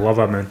where people love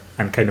him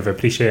and kind of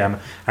appreciate him.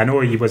 I know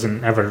he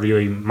wasn't ever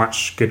really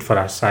much good for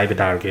us, I would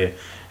argue,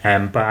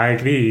 but I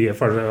agree,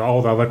 for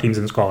all the other teams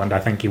in Scotland, I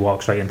think he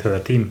walks right into their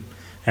team.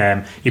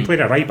 He played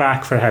a right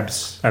back for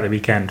Hibs at the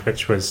weekend,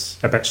 which was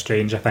a bit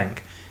strange, I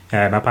think.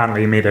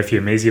 Apparently he made a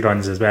few mazy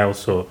runs as well,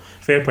 so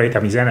fair play to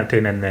him. He's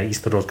entertaining the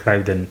Easter Road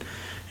crowd and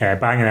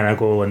banging in a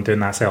goal and doing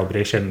that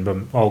celebration.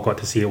 We all got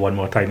to see it one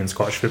more time in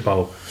Scottish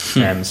football,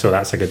 so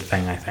that's a good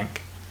thing, I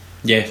think.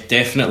 Yeah,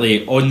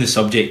 definitely. On the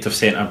subject of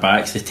centre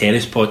backs, the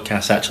Terrace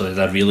podcast actually did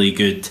a really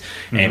good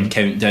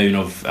countdown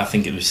of, I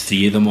think it was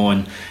 3 of them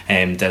on,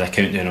 did a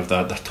countdown of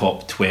their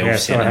top 12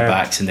 centre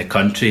backs in the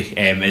country.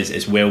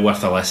 It's well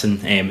worth a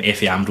listen.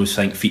 Effie Ambrose,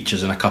 I think,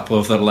 features in a couple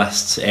of their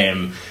lists,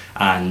 and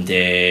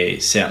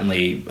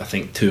certainly I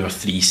think 2 or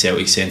 3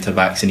 Celtic centre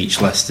backs in each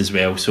list as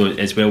well, so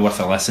it's well worth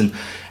a listen.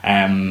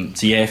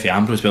 So yeah, Effie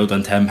Ambrose, well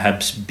done to him.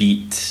 Hibs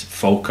beat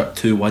Falkirk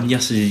 2-1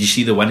 yesterday. Did you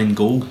see the winning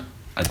goal?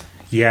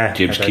 Yeah,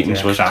 James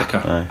Keaton's was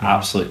cracker,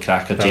 absolute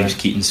cracker. James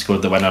Keaton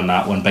scored the winner in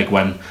that one. Big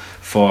win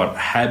for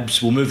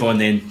Hibs. We'll move on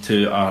then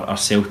to our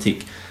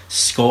Celtic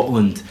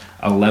Scotland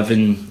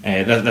 11.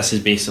 This is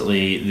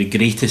basically the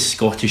greatest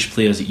Scottish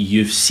players that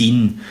you've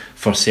seen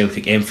for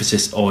Celtic.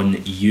 Emphasis on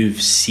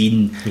you've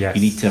seen. Yes.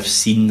 You need to have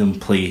seen them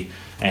play.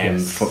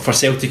 For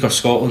Celtic or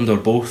Scotland or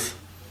both?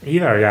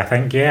 Either, I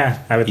think.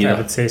 Yeah, I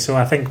would say so.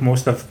 I think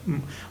most of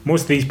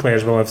these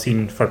players will have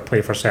seen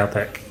play for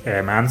Celtic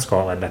and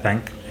Scotland. I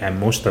think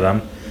most of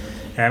them.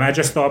 I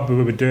just thought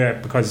we would do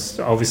it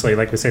because obviously,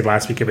 like we said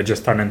last week, it would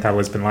just turn into a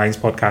Lisbon Lions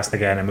podcast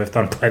again, and we've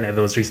done plenty of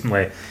those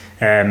recently.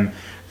 And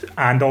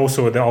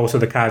also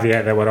the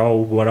caveat that we're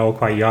all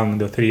quite young,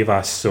 the 3 of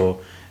us.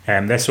 So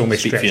this only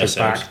stretches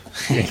back.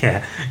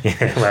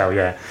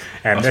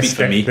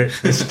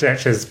 This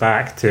stretches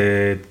back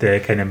to the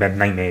kind of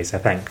mid-90s, I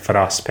think, for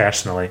us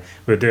personally.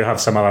 We do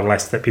have some other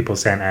lists that people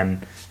sent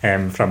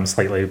in from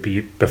slightly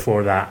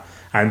before that,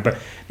 but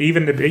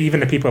even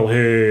the people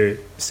who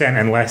sent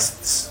in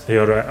lists who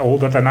are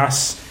older than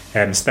us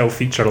still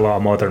feature a lot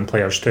of modern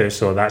players too.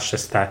 So that's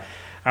just that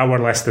our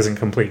list isn't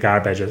complete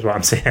garbage, is what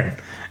I'm saying.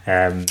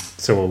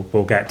 So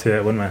we'll get to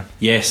it, won't we?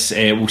 Yes,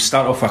 we'll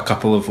start off with a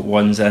couple of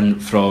ones in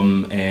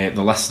from the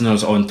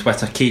listeners on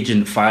Twitter.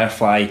 Cajun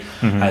Firefly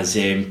has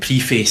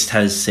prefaced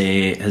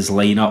his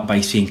line-up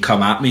by saying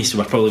 "come at me," so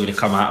we're probably going to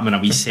come at him in a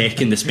wee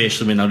second,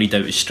 especially when I read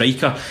out his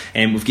striker.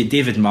 We've got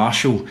David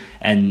Marshall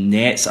in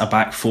nets, a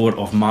back 4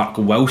 of Mark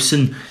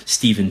Wilson,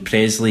 Stephen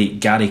Presley,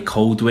 Gary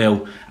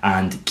Caldwell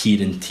and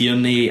Kieran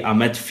Tierney,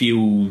 a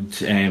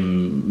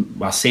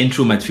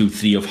central midfield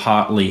 3 of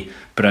Hartley,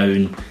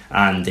 Brown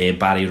and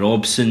Barry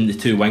Robson. The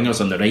 2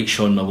 wingers on the right,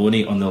 Sean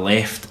Maloney, on the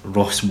left,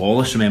 Ross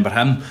Wallace, remember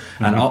him,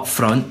 and up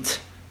front,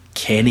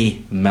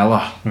 Kenny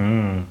Miller.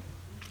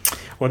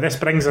 Well, this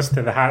brings us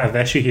to the heart of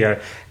the issue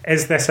here.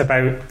 Is this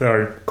about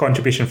their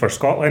contribution for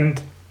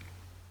Scotland,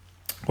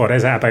 or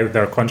is it about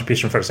their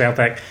contribution for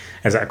Celtic?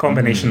 Is it a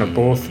combination of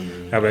both?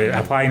 Are we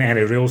applying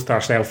any rules to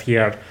ourselves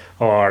here,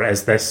 or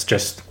is this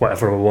just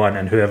whatever we want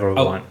and whoever we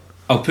want?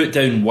 I'll put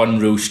down one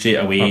rule straight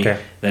away,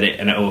 that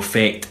it will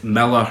affect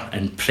Miller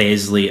and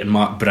Presley and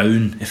Mark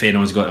Brown, if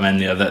anyone's got them in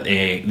there, that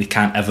they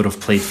can't ever have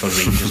played for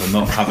Rangers. I'm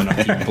not having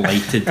a team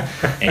blighted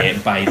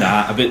by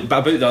that.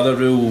 About the other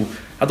rule,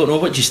 I don't know,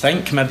 what do you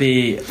think?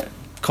 Maybe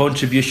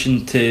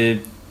contribution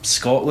to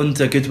Scotland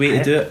a good way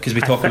to do it, because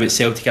we talk about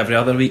Celtic every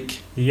other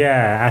week.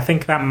 Yeah, I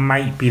think that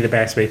might be the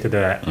best way to do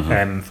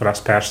it for us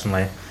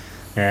personally.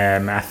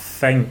 I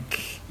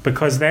think,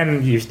 because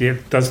then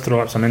it does throw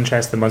up some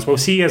interesting ones. We'll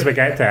see as we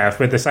get to it. If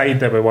we decide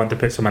that we want to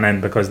put someone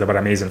in because they were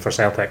amazing for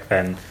Celtic,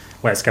 then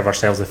let's give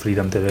ourselves the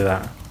freedom to do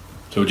that.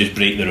 So we'll just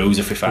break the rules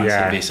if we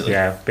fancy, basically.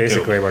 Yeah,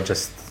 basically cool. We're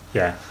just,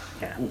 yeah.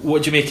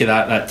 What do you make of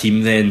that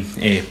team then,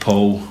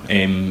 Paul?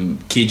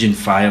 Cajun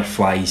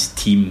Fireflies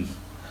team.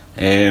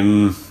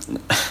 You've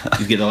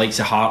got the likes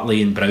of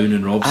Hartley and Brown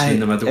and Robson in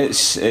the middle.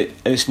 It's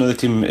not the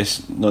team.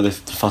 It's not the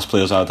first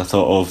players I'd have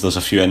thought of. There's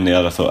a few in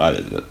there. I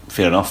thought,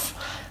 fair enough.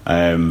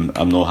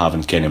 I'm not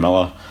having Kenny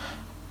Miller.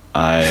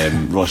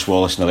 Ross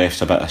Wallace on the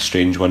left's a bit of a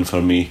strange one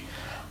for me,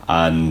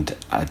 and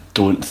I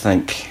don't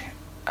think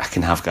I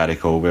can have Gary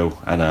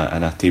Caldwell in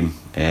a team.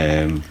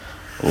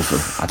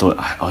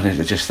 I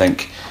honestly just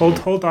think.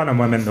 Hold on a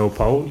moment though,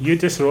 Paul. You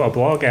just wrote a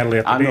blog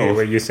earlier today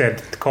where you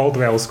said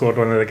Caldwell scored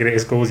one of the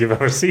greatest goals you've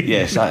ever seen.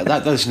 Yes, that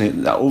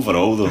doesn't. That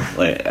overall though,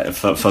 like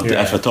if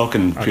we're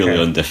talking purely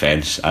on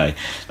defence,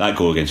 that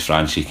goal against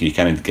France, you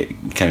can't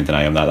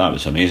deny him that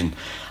was amazing.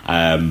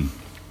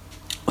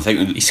 I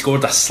think he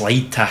scored a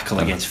slide tackle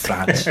against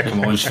France.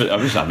 Come on. I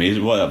was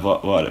amazed. What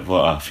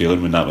a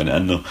feeling when that went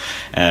in though.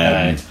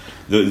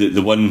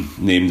 The one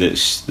name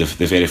that's the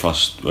very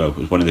first, well,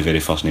 one of the very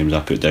first names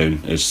I put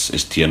down is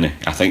Tierney.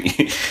 I think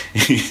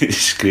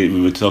it's great.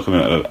 We would talk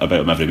about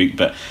him every week,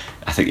 but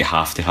I think you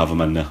have to have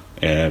him in there.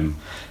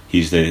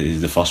 He's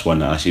the first one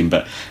that I've seen.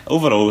 But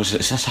overall, it's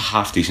just a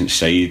half decent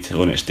side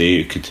on its day.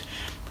 It could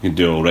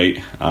do all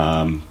right.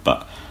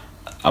 But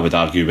I would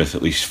argue with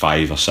at least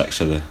 5 or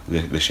 6 of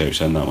the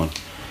shouts in that one.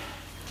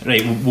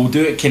 Right, we'll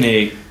do it kind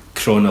of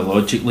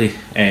chronologically,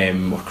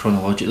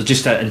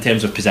 just in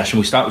terms of position.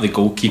 We'll start with the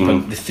goalkeeper.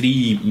 The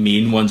 3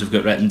 main ones we've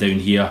got written down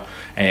here.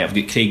 I've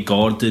got Craig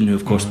Gordon, who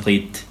of course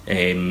played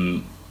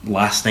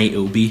last night.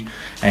 It'll be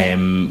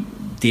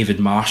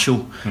David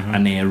Marshall,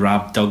 and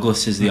Rab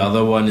Douglas is the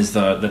other one. Is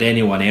there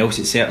anyone else?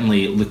 It's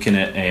certainly looking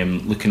at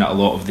a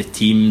lot of the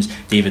teams.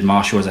 David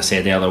Marshall, as I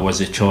said earlier, was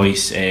the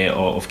choice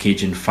of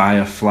Cajun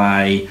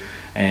Firefly.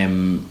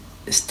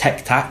 Is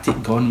Tic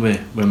Tactic gone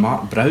with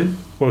Mark Brown?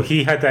 Well,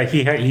 he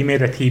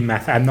made a team.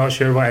 I'm not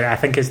sure what. I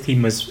think his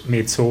team was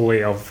made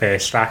solely of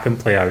Strachan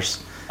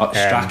players.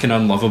 Strachan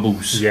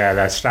Unlovables. Yeah,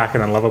 the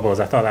Strachan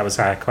Unlovables. I thought that was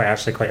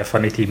quite a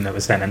funny team that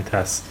was sent into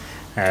us.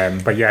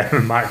 But yeah,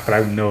 Mark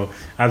Brown, no,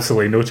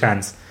 absolutely no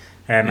chance.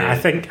 I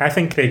think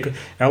Craig.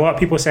 A lot of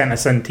people sent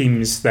us in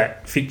teams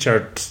that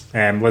featured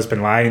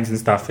Lisbon Lions and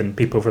stuff, and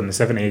people from the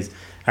 70s,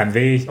 and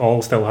they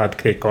all still had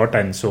Craig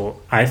Gordon.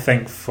 So I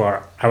think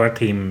for our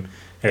team,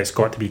 it's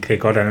got to be Craig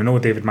Gordon. I know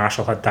David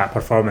Marshall had that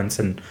performance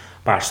in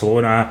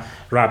Barcelona.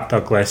 Rab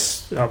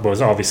Douglas was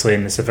obviously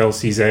in the Seville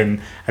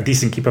season, a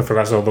decent keeper for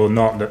us, although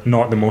not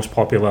the most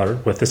popular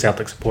with the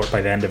Celtic support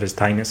by the end of his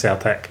time at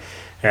Celtic.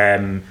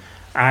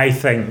 I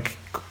think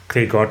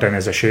Craig Gordon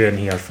is a shoe-in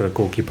here for the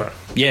goalkeeper.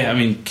 Yeah, I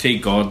mean,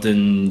 Craig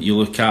Gordon, you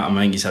look at him,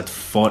 I think he's had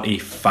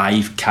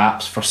 45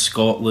 caps for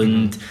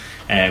Scotland,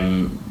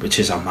 which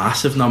is a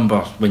massive number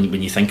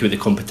when you think about the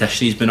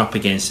competition he's been up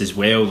against as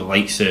well, the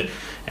likes of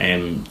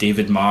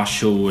David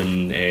Marshall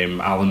and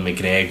Alan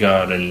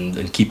McGregor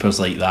and keepers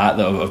like that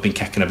have been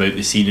kicking about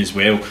the scene as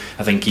well.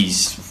 I think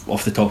he's,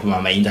 off the top of my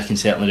mind, I can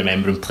certainly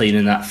remember him playing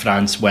in that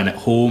France win at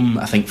home,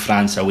 I think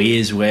France away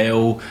as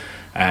well.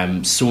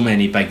 So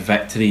many big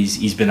victories.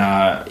 He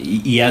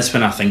is,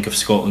 when I think of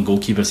Scotland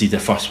goalkeepers, he's the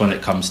first one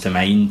that comes to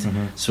mind.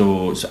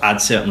 So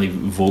I'd certainly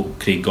vote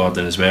Craig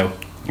Gordon as well.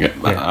 Yeah.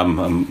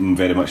 I'm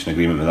very much in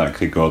agreement with that.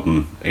 Craig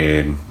Gordon,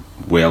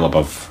 well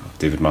above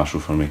David Marshall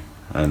for me,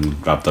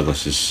 and Rab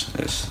Douglas is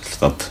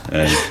third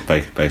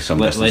by some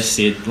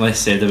distance. Less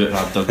said about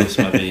Rab Douglas,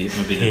 maybe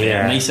the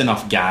better. Nice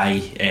enough guy,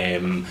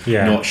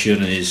 not sure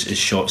in his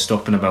shot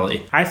stopping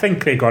ability. I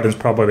think Craig Gordon's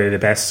probably the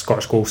best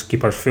Scottish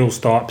goalkeeper full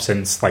stop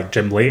since like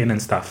Jim Leighton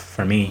and stuff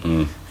for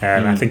me.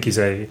 I think he's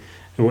the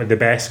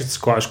best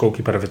Scottish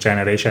goalkeeper of his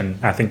generation.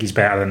 I think he's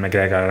better than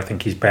McGregor. I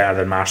think he's better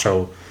than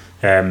Marshall,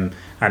 and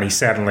he's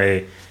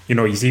certainly,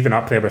 he's even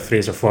up there with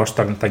Fraser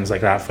Forster and things like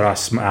that for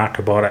us.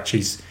 Artur Boruc,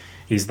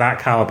 he's that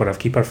calibre of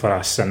keeper for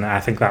us, and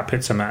I think that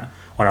puts him on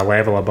a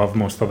level above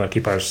most other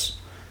keepers,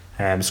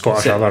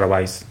 Scottish or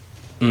otherwise.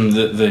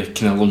 The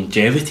kind of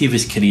longevity of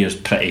his career is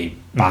pretty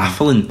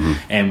baffling.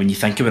 When you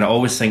think about it, I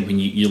always think when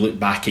you look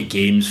back at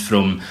games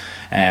from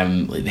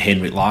like the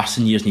Henrik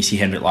Larsson years, and you see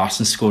Henrik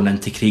Larsson scoring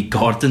into Craig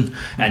Gordon,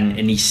 and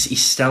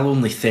he's still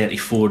only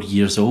 34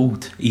 years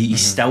old.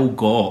 He's still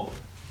got,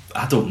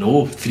 I don't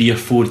know, 3 or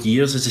 4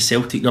 years as a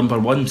Celtic number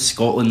one,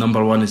 Scotland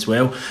number one as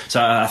well. So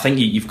I think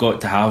you've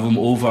got to have him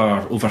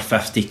over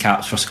 50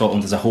 caps for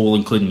Scotland as a whole,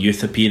 including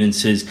youth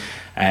appearances,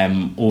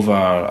 over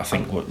I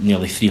think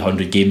nearly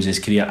 300 games in his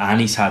career,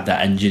 and he's had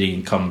that injury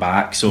and come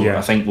back. So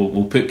I think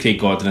we'll put Craig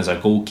Gordon as a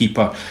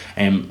goalkeeper.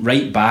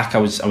 Right back, I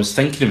was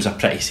thinking it was a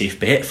pretty safe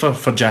bet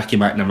for Jackie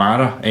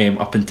McNamara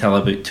up until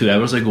about 2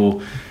 hours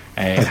ago.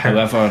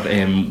 However,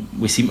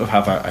 we seem to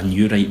have a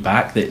new right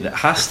back that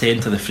has to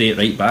enter the fray at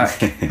right back.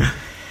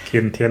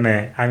 Kieran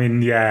Tierney. I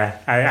mean, I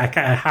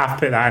half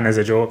put that in as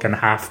a joke and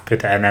half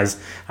put it in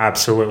as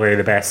absolutely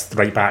the best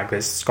right back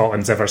that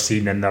Scotland's ever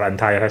seen in their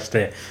entire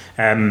history.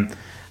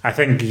 I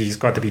think he's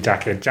got to be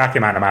Jackie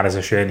McNamara is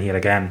a shoe in here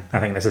again. I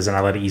think this is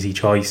another easy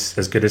choice.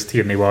 As good as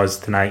Tierney was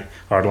tonight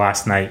or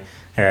last night,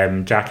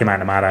 Jackie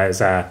McNamara is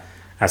a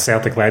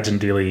Celtic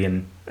legend really,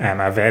 and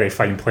a very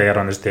fine player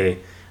on his day.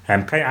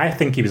 I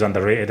think he was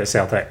underrated at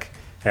Celtic.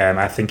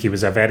 I think he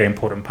was a very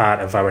important part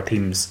of our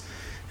teams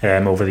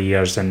over the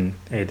years, and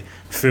it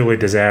fully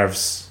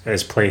deserves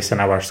his place in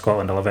our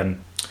Scotland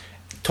 11.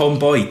 Tom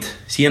Boyd,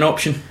 is he an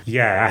option?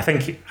 Yeah, I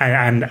think,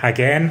 and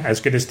again, as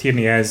good as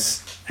Tierney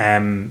is,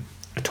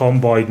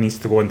 Tom Boyd needs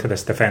to go into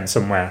this defence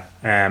somewhere,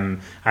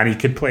 and he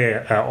could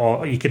play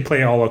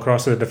all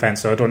across the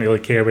defence, so I don't really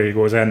care where he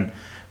goes in.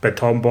 But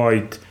Tom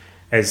Boyd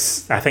I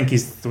think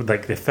he's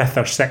like the 5th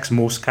or 6th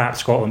most capped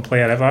Scotland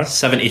player ever.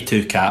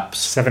 72 caps.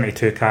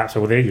 72 caps.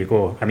 Well, there you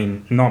go. I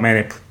mean, not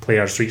many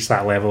players reach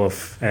that level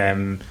of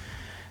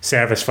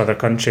service for their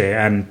country,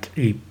 and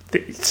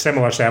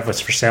similar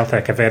service for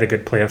Celtic. A very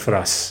good player for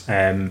us.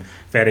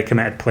 Very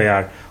committed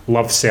player.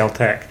 Loves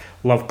Celtic.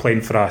 Loved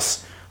playing for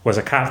us. Was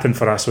a captain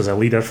for us. Was a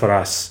leader for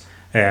us.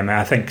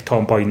 I think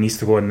Tom Boyd needs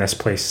to go in this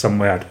place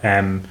somewhere.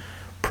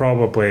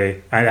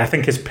 Probably, I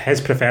think his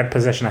preferred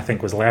position, I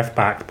think, was left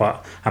back,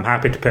 but I'm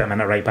happy to put him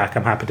in at right back.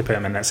 I'm happy to put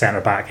him in at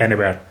centre back,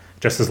 anywhere,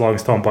 just as long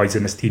as Tom Boyd's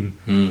in this team.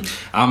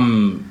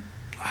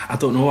 I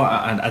don't know.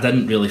 I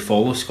didn't really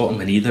follow Scotland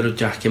when either of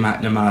Jackie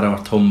McNamara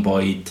or Tom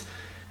Boyd.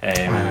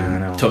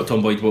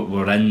 Tom Boyd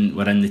were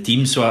in the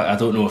team, so I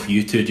don't know if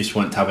you two just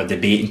want to have a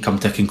debate and come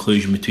to a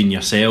conclusion between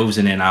yourselves,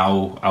 and then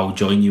I'll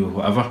join you with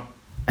whatever.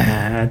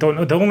 I don't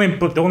know. The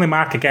only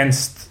mark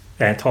against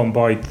Tom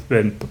Boyd,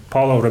 when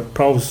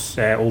Paul's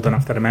old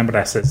enough to remember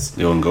this, is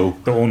the own goal.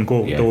 The own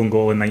goal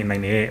in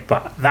 1998.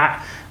 But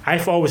that,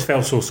 I've always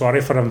felt so sorry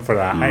for him for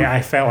that.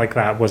 I felt like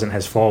that wasn't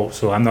his fault,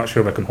 so I'm not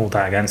sure we can hold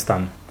that against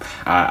him.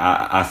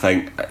 I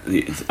think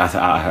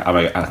I'm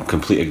a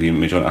complete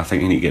agreement with John. I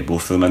think you need to get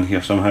both of them in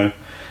here somehow.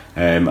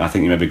 I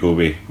think you maybe go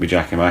with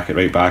Jackie Mack at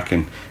right back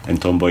and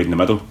Tom Boyd in the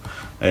middle.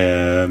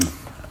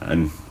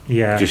 And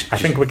yeah, I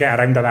think we get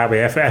around it that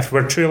way. If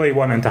we're truly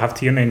wanting to have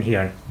Tierney in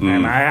here,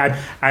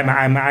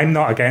 I'm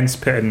not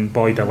against putting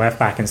Boyd at left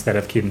back instead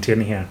of Kieran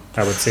Tierney here.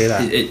 I would say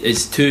that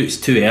it's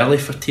too early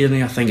for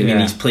Tierney. I think. I mean,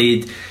 he's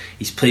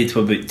played for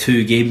about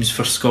 2 games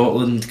for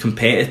Scotland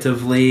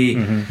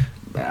competitively.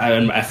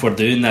 And if we're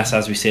doing this,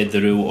 as we said,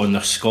 the rule on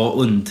their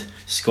Scottish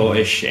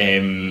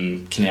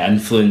kind of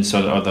influence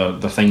or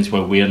the things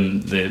we're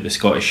wearing the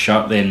Scottish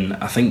shirt, then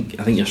I think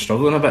you're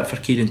struggling a bit for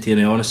Kieran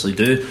Tierney. I honestly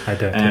do. I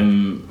do.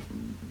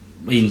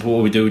 I mean,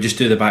 what we do, we just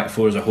do the back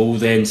four as a whole.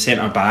 Then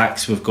centre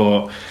backs, we've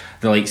got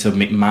the likes of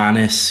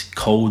McManus,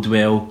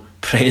 Caldwell,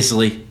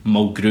 Presley,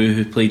 Mulgrew,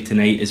 who played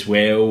tonight as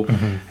well.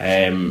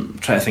 Try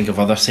to think of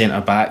other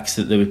centre backs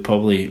that they would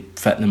probably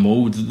fit in the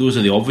mould. Those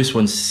are the obvious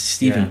ones.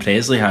 Stephen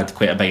Presley had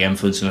quite a big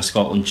influence in a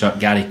Scotland shirt.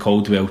 Gary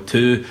Caldwell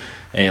too.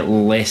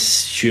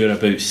 Less sure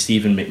about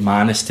Stephen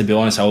McManus, to be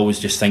honest. I always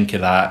just think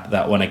of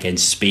that one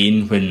against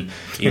Spain when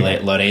he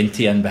let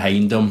Llorente in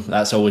behind him.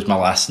 That's always my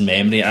lasting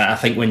memory. I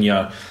think when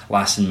your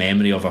lasting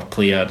memory of a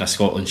player in a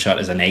Scotland shirt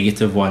is a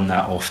negative one,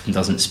 that often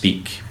doesn't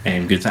speak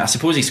good. I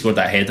suppose he scored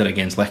that header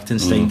against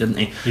Liechtenstein, didn't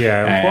he?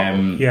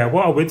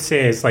 What I would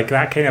say is, like,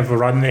 that kind of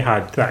run they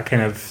had, that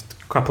kind of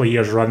couple of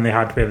years run they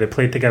had where they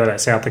played together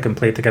at Celtic and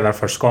played together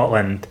for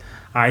Scotland,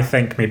 I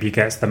think maybe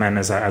gets them in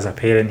as a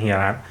pairing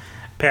here.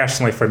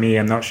 Personally, for me,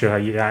 I'm not sure how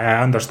I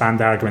understand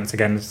the arguments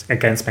against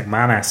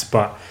McManus,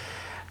 but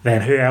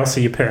then who else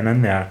are you putting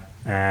in there?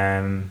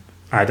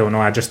 I don't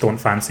know. I just don't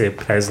fancy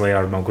Presley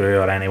or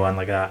Mulgrew or anyone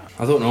like that.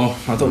 I don't know.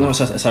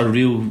 It's a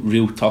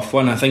real tough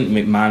one. I think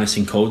McManus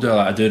and Caldwell,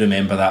 I do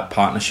remember that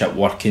partnership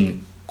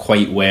working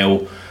quite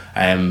well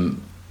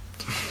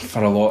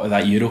for a lot of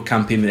that Euro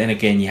campaign. But then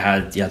again, you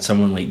had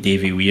someone like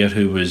Davy Weir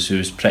who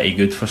was pretty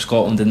good for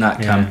Scotland in that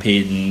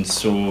campaign.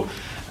 So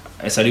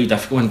it's a real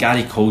difficult one.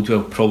 Gary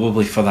Caldwell,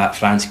 probably for that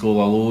France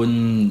goal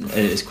alone,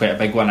 is quite a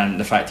big one, and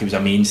the fact he was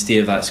a mainstay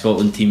of that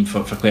Scotland team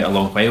for quite a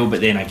long while.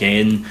 But then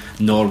again,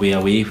 Norway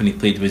away when he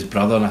played with his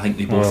brother, and I think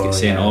they both get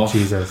sent off.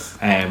 Jesus.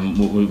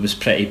 Was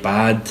pretty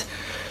bad.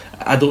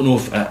 I don't know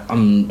if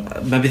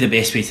maybe the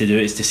best way to do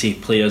it is to say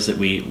players that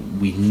we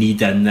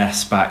need in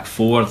this back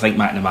four. I think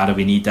McNamara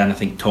we need in. I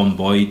think Tom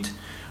Boyd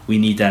we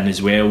need in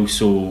as well.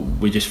 So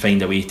we just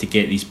find a way to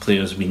get these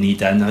players we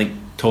need in. I think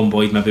Tom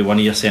Boyd maybe one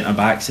of your centre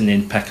backs, and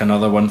then pick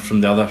another one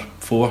from the other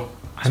 4,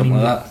 something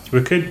like that.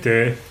 We could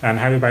do. And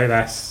how about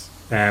this?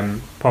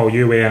 Paul,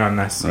 you weigh in on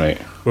this.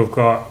 Right. We've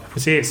got,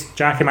 say it's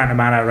Jackie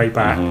McNamara at right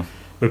back.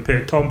 We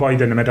put Tom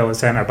Boyd in the middle at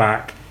centre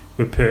back.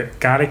 We put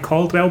Gary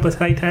Caldwell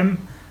beside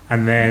him,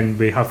 and then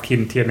we have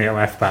Kieran Tierney at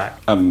left back.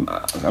 I'm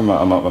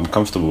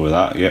comfortable with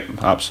that.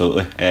 Yep,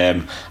 absolutely.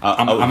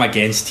 I'm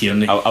against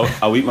Tierney.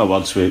 I'll eat my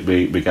words with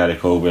Gary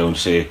Caldwell and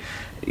say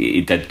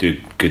he did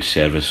do good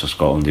service for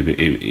Scotland.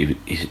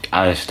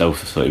 I still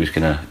thought he was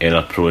kind of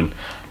error prone,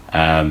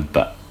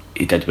 but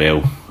he did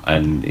well,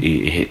 and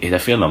he had a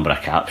fair number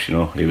of caps. You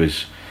know, he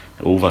was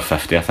over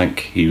 50. I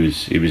think he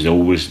was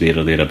always there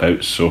or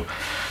thereabouts. So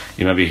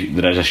maybe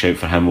there is a shout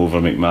for him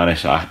over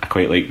McManus. I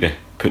quite like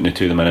putting the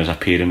two of them in as a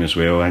pairing as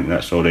well. I think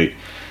that's all right.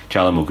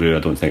 Charlie Mulgrew, I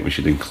don't think we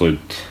should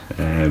include,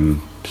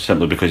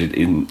 simply because he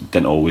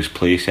didn't always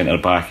play centre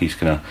back. He's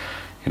kind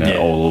of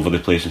all over the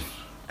place.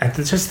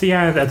 It's just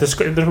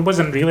there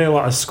wasn't really a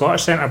lot of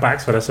Scottish centre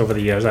backs for us over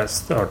the years.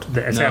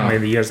 Certainly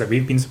the years that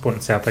we've been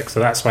supporting Celtic,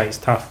 so that's why it's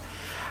tough.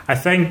 I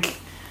think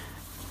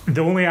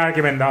the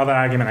other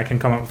argument I can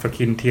come up for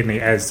Kieran Tierney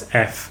is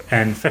if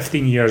in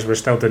 15 years we're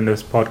still doing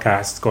this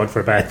podcast, God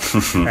forbid,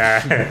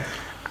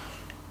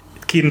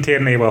 Kieran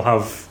Tierney will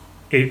have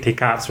 80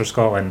 caps for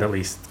Scotland at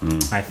least.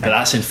 I think. But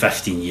that's in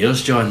 15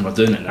 years, John. We're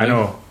doing it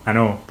now. I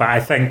know, but I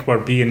think we're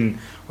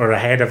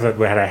ahead of it.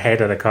 We're ahead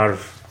of the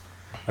curve.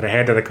 We're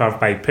ahead of the curve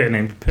by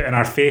putting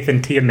our faith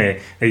in Tierney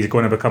that he's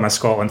going to become a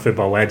Scotland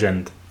football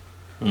legend.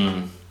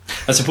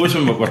 I suppose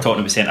when we're talking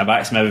about centre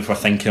backs, maybe if we're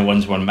thinking of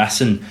ones we're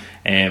missing,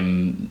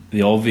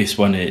 the obvious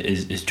one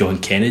is John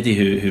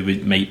Kennedy,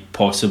 who might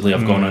possibly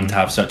have gone on to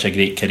have such a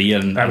great career,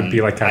 and that would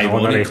be like an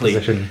honorary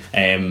position.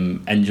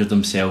 Injured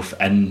himself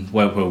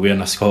while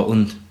wearing a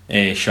Scotland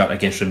shirt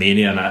against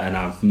Romania in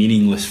a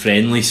meaningless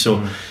friendly.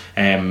 So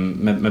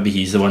Maybe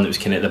he's the one that was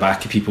kind of at the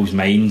back of people's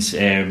minds.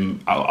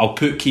 I'll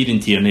put Kieran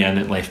Tierney in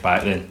at left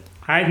back then.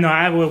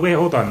 Wait,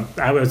 hold on.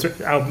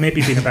 I'll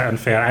maybe being a bit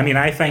unfair. I mean,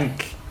 I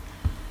think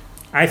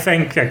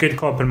a good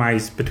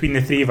compromise between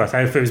the three of us.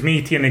 If it was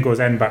me, Tierney goes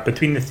in, but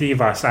between the three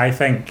of us, I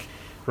think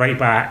right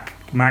back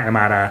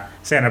McNamara,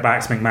 centre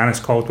backs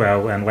McManus,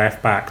 Caldwell, and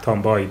left back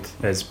Tom Boyd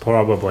is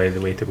probably the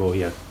way to go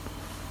here.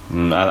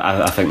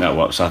 I think that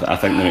works. I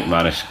think the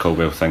McManus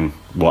Caldwell thing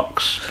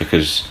works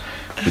because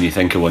when you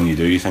think of one,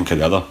 you think of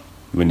the other.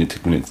 When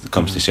it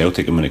comes to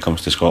Celtic and when it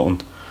comes to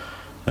Scotland.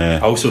 I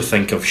also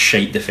think of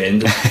shite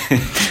defenders.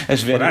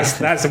 It's very.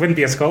 It wouldn't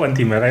be a Scotland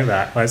team without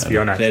that. Let's be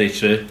honest. Very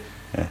true.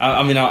 Yeah.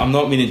 I mean, I'm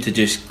not meaning to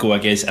just go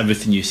against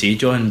everything you say,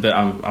 John, but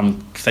I'm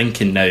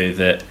thinking now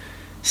that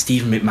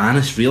Stephen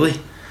McManus, really.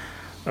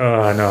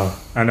 Oh,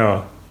 I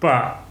know.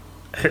 But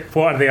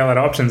what are the other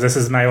options? This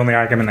is my only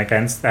argument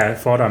against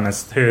for him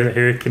is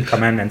who can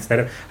come in instead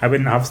of. I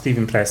wouldn't have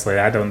Stephen Presley.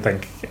 I don't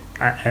think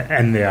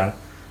in there.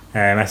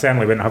 I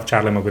certainly wouldn't have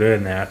Charlie Mulgrew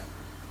in there.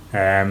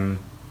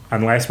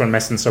 Unless we're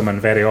missing someone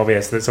very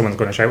obvious that someone's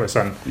going to shout us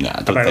on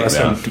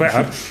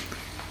Twitter.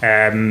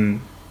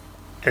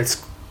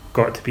 It's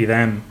got to be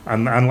them.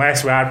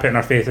 Unless we are putting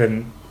our faith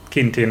in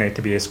Kieran Tierney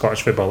to be a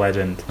Scottish football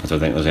legend. I don't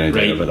think there's any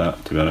doubt about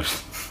that, to be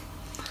honest.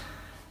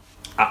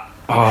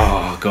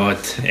 Oh God!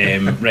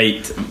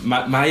 Right,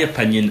 my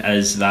opinion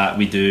is that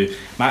we do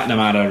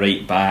McNamara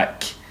right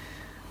back,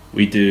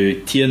 we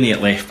do Tierney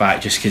at left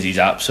back just because he's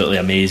absolutely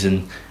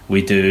amazing.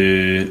 We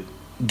do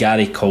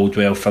Gary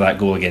Caldwell for that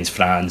goal against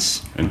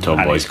France and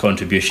Tom Boyd, his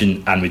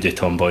contribution, and we do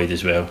Tom Boyd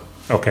as well.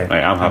 Okay,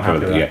 right, I'm happy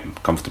with that. Yeah,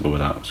 comfortable with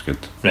that. It's good.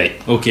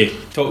 Right, okay.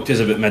 Talk to us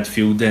about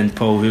midfield then,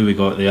 Paul. Who we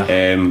got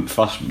there?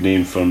 First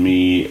name for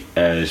me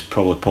is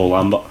probably Paul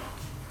Lambert.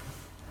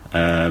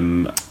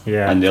 And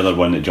the other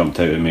one that jumped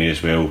out at me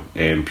as well,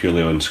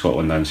 purely on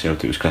Scotland and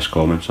Celtic, was Chris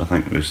Commons. I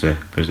think was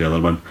the other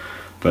one.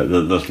 But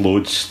there's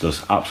loads.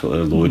 There's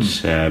absolutely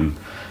loads.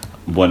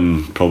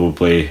 One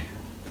probably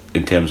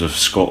in terms of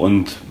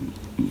Scotland,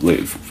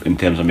 like in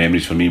terms of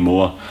memories for me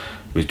more,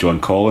 was John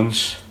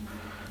Collins.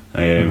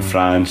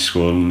 France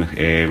scoring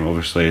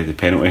obviously the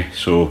penalty.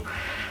 So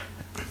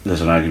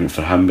there's an argument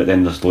for him. But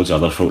then there's loads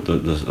of other folk.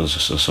 There's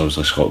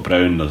obviously Scott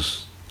Brown.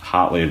 There's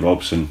Hartley,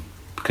 Robson,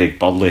 Craig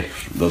Burley.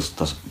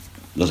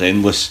 There's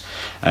endless,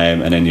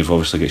 and then you've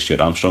obviously got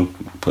Stuart Armstrong,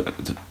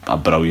 a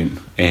brilliant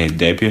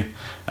debut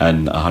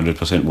and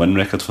 100% win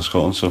record for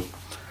Scotland. So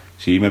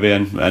see, maybe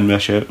in with a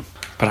shout.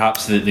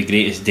 Perhaps the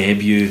greatest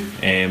debut,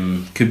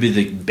 could be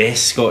the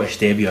best Scottish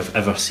debut I've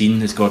ever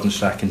seen, as Gordon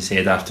Strachan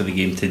said after the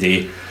game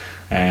today.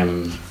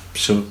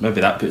 So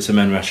maybe that puts him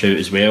in with a shout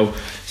as well.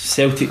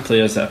 Celtic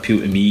players that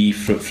appeal to me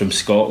from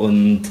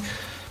Scotland.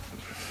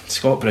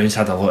 Scott Brown's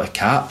had a lot of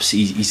caps.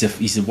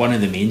 He's one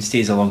of the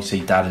mainstays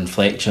alongside Darren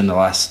Fletcher in the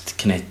last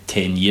kind of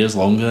 10 years,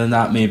 longer than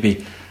that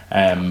maybe.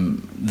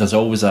 There's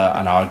always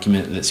an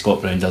argument that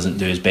Scott Brown doesn't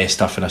do his best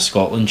stuff in a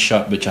Scotland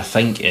shirt, which I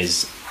think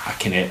is a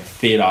kind of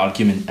fair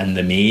argument in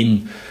the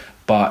main,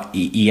 but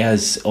he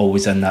is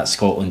always in that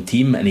Scotland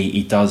team, and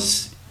he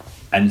does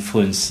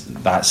influence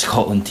that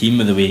Scotland team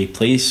with the way he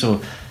plays.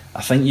 So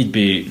I think you'd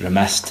be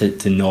remiss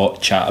to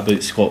not chat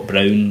about Scott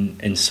Brown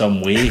in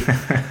some way.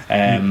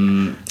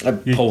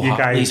 Paul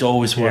Hartley's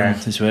always one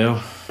as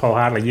well. Paul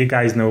Hartley, you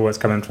guys know what's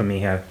coming from me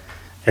here.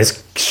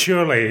 It's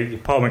surely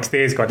Paul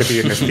McStay's got to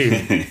be in this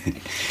team.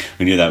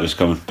 We knew that was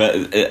coming, but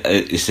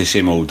it's the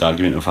same old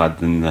argument we've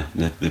had in the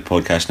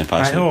podcast in the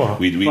past. I know.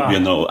 We're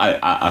not.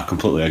 I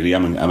completely agree.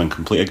 I'm in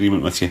complete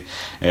agreement with you.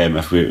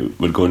 If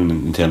we're going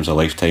in terms of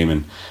lifetime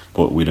and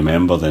what we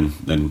remember,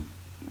 then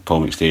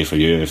Paul McStay for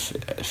you.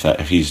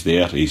 If he's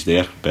there, he's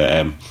there.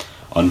 But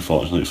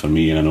unfortunately for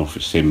me, and I know it's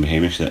the same with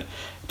Hamish, that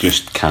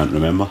just can't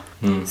remember.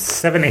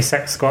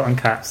 76 Scotland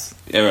caps.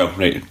 Yeah, well,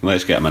 right.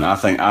 Let's get him in. I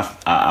think I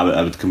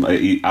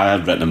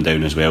had written him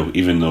down as well,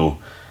 even though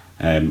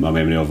my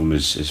memory of him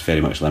is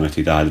very much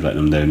limited. I had written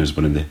him down as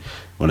one of the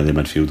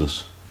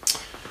midfielders.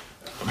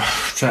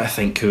 I'm trying to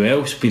think who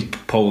else.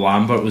 Paul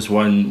Lambert was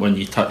one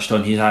you touched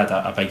on. He's had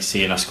a big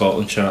say in a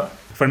Scotland shirt.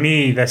 For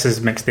me, this is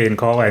McStay and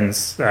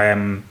Collins.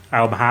 I'm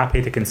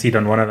happy to concede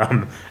on one of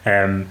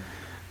them.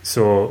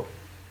 So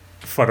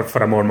for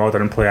a more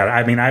modern player,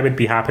 I mean, I would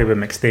be happy with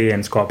McStay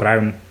and Scott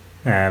Brown.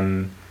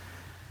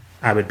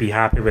 I would be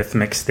happy with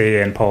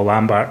McStay and Paul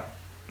Lambert.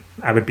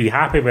 I would be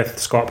happy with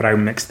Scott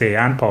Brown, McStay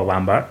and Paul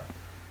Lambert.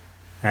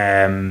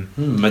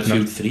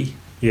 Midfield three.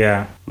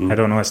 Yeah, I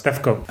don't know, it's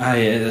difficult.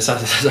 It's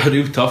a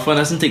real tough one,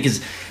 isn't it?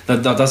 Because there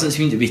doesn't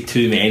seem to be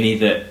too many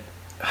that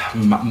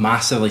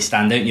massively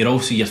stand out.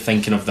 You're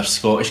thinking of their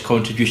Scottish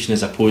contribution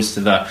as opposed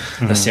to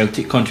the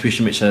Celtic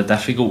contribution, which is a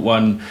difficult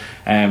one.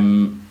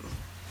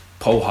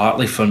 Paul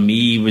Hartley for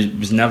me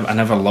was never. I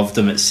never loved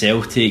him at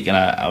Celtic, and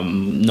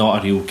I'm not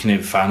a real kind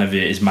of fan of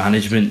his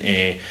management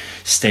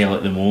style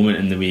at the moment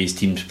and the way his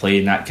teams play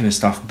and that kind of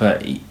stuff.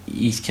 But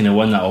he's kind of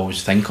one that I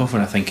always think of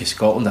when I think of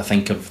Scotland. I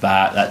think of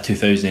that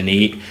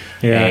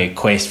 2008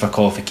 quest for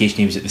qualification.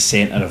 He was at the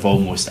centre of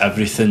almost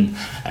everything.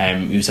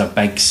 He was a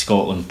big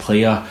Scotland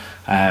player.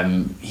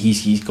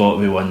 He's got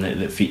to be one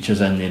that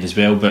features in there as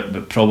well,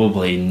 but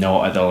probably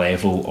not at the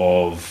level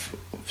of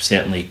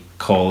certainly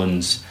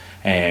Collins.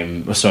 For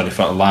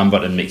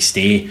Lambert and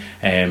McStay.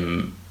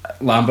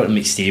 Lambert and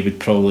McStay would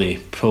probably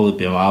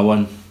be my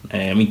one.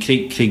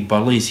 Craig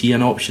Burley, is he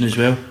an option as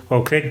well?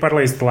 Well, Craig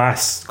Burley is the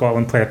last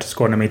Scotland player to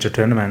score in a major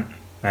tournament,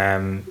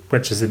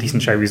 which is a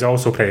decent show. He's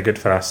also pretty good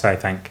for us, I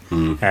think.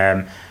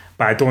 But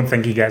I don't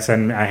think he gets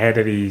in ahead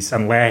of these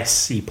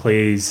unless he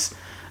plays.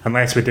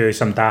 Unless we do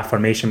some daft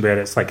formation where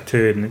it's like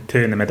two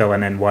in the middle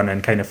and then one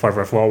and kind of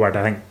further forward.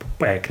 I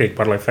think Craig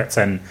Burley fits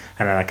in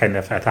a kind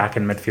of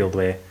attacking midfield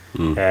way.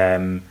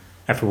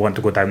 If we want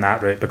to go down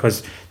that route,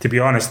 because to be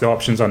honest, the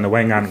options on the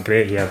wing aren't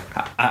great here.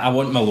 I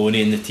want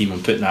Maloney in the team.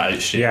 I'm putting that out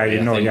straight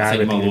away. I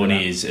think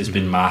Maloney has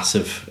been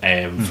massive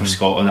for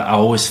Scotland. I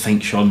always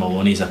think Sean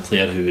Maloney is a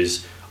player who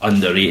is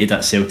underrated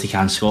at Celtic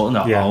and Scotland.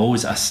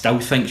 I still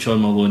think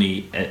Sean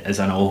Maloney is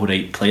an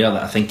alright player.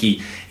 I think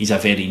he's a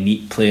very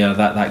neat player.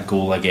 That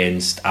goal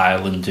against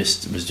Ireland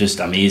was just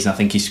amazing. I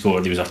think he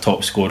was our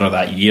top scorer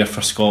that year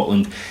for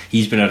Scotland.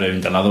 He's been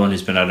around. Another one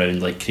who's been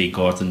around, like Craig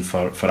Gordon,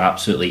 for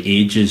absolutely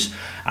ages,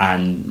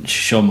 and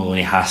Sean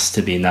Maloney has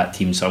to be in that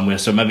team somewhere.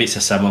 So maybe it's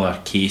a similar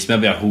case.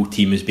 Maybe our whole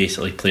team is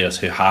basically players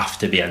who have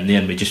to be in there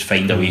and we just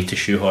find a way to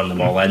shoehorn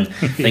them all in.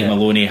 I think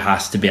Maloney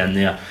has to be in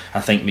there.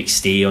 I think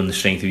McStay, on the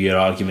strength of your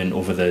argument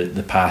over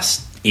the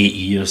past 8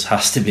 years,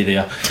 has to be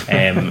there.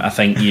 I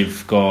think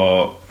you've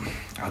got,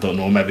 I don't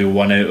know, maybe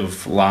one out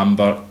of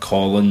Lambert,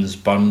 Collins,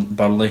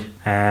 Burley.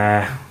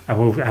 Again,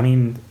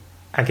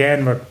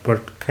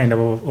 we're kind of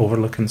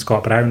overlooking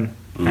Scott Brown.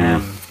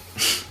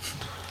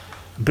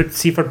 But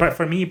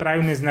for me,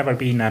 Brown has never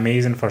been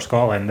amazing for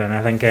Scotland, and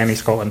I think any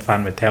Scotland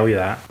fan would tell you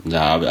that.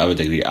 Yeah, I would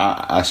agree.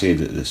 I say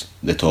that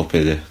the top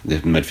of the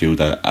midfield,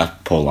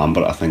 Paul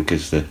Lambert, I think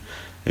is the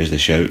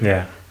shout.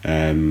 Yeah.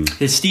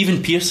 Does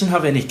Stephen Pearson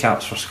have any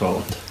caps for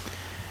Scotland?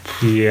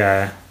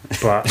 Yeah,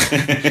 but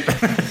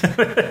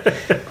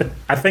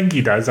I think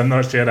he does. I'm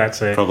not sure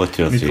actually. Probably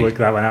 2 or 3. Need to look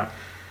that one up.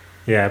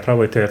 Yeah,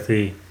 probably 2 or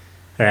 3.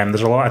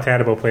 There's a lot of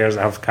terrible players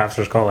that have caps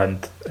for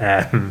Scotland.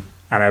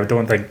 And I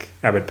don't think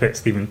I would put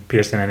Stephen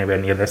Pearson anywhere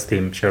near this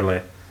team, surely.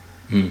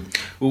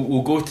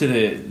 We'll go to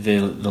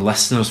the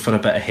listeners for a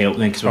bit of help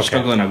then, because we're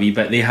struggling a wee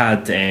bit. They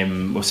had,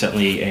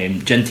 certainly,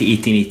 Ginty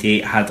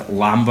 1888 had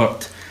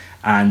Lambert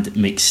and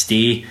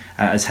McStay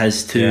as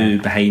his two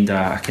behind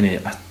a kind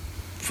of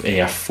a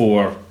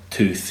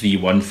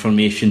 4-2-3-1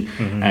 formation.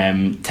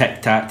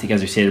 Tic Tactic, as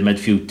we said, the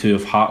midfield 2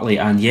 of Hartley,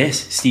 and yes,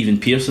 Stephen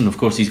Pearson. Of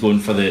course, he's going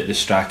for the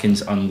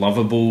Strachan's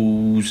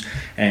Unlovables.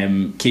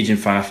 Cajun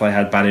Firefly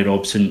had Barry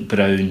Robson,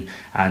 Brown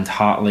and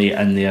Hartley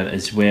in there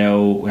as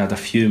well. We had a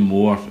few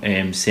more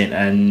sent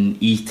in.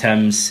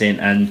 Timms sent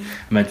in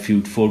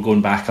midfield 4,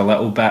 going back a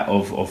little bit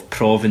of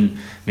Provan,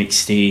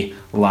 McStay,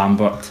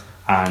 Lambert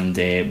and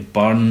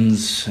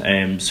Burns.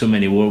 So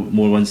many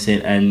more ones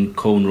sent in.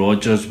 Colin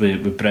Rogers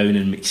with Brown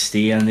and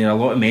McStay in there. A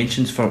lot of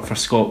mentions for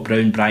Scott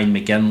Brown, Brian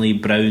McGinley,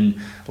 Brown,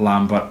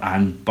 Lambert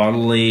and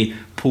Burley.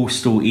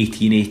 Postal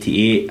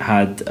 1888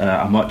 had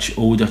a much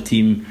older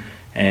team.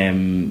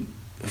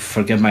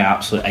 Forgive my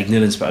absolute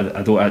ignorance, but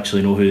I don't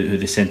actually know who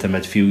the centre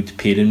midfield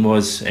pairing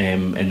was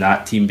in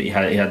that team, but he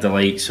had the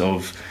likes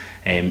of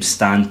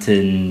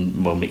Stanton,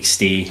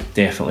 McStay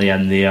definitely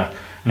in there.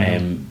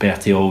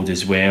 Bertie Auld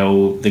as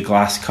well. The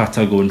glass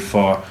cutter going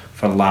for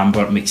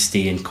Lambert,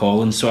 McStay and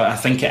Collins. So I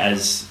think it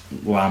is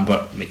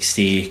Lambert,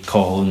 McStay,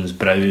 Collins,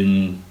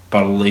 Brown,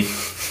 Burley,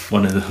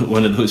 one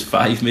of those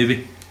 5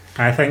 maybe.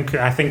 I think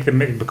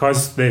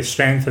because the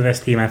strength of this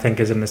team, I think,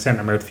 is in the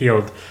centre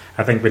midfield.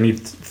 I think we need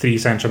 3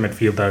 central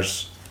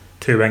midfielders,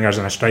 2 wingers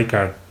and a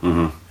striker.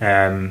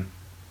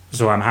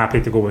 So I'm happy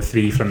to go with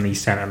 3 from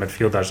these centre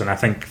midfielders, and I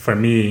think for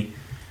me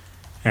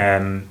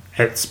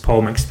it's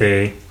Paul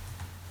McStay,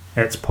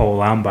 it's Paul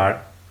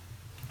Lambert,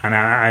 and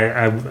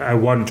I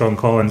want John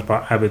Collins,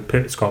 but I would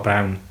put Scott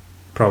Brown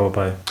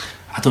probably.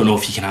 I don't know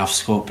if you can have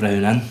Scott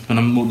Brown in.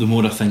 The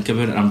more I think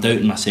about it, I'm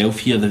doubting myself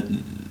here.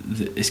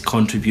 His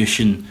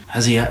contribution,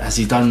 has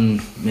he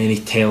done many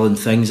telling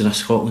things in a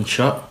Scotland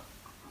shirt?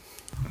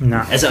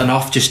 Nah. Is it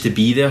enough just to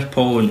be there,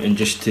 Paul, and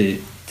just to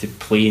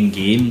play in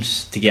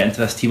games to get into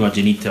this team, or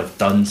do you need to have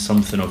done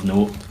something of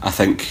note? I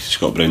think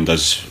Scott Brown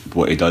does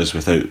what he does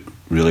without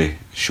really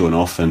showing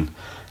off, and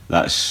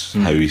that's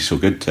how he's so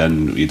good,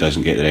 and he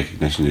doesn't get the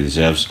recognition he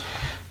deserves.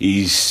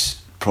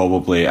 He's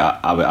probably,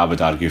 I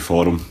would argue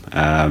for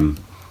him.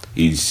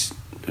 He's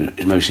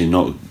obviously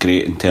not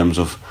great in terms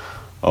of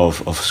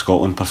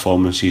Scotland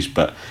performances,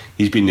 but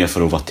he's been there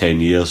for over 10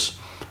 years.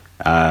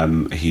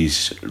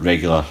 He's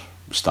regular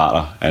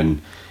starter,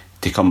 and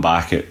to come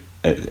back at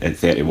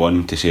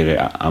 31 to say,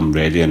 right, I'm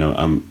ready and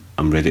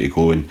I'm ready to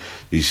go, and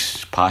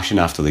his passion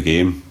after the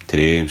game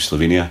today in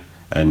Slovenia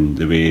and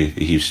the way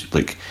he's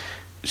like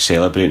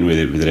celebrating with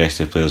the rest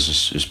of the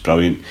players is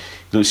brilliant. You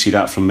don't see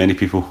that from many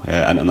people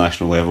at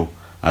international level,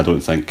 I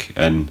don't think.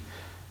 And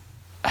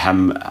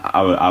him,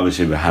 I would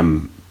say with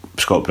him,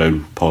 Scott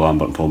Brown, Paul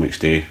Lambert and Paul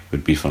McStay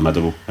would be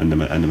formidable in the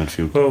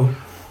midfield. Well,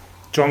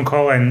 John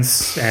Collins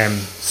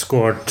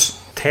scored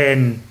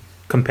 10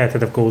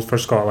 competitive goals for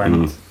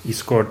Scotland. He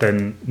scored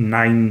in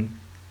 9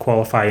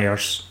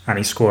 qualifiers, and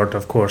he scored,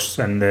 of course,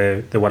 in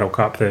the World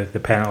Cup, the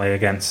penalty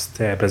against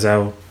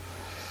Brazil.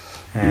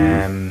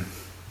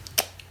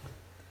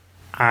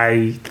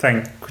 I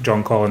think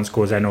John Collins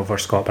goes in over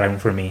Scott Brown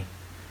for me.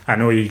 I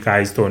know you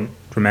guys don't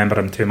remember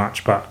him too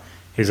much, but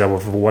he's a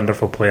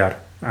wonderful player,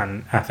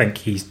 and I think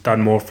he's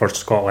done more for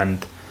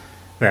Scotland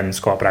than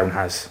Scott Brown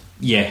has.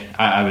 Yeah,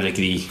 I would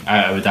agree.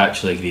 I would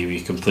actually agree with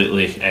you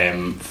completely.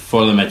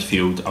 For the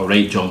midfield, I'll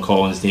write John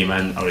Collins' name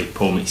in, I'll write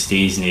Paul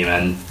McStay's name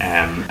in,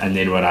 and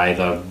then we're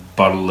either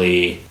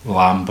Burley,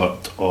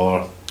 Lambert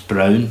or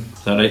Brown.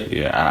 Is that right?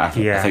 Yeah, I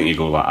think you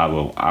go.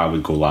 I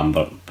would go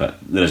Lambert, but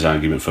there is an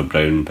argument for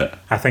Brown. But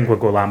I think we'll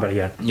go Lambert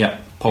here. Yeah,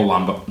 Paul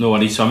Lambert. No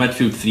worries. So a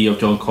midfield 3 of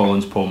John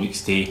Collins, Paul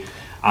McStay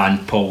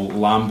and Paul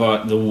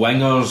Lambert. The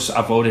wingers,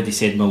 I've already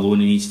said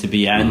Maloney needs to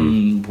be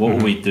in. What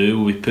will we do?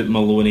 Will we put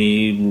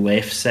Maloney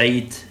left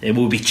side?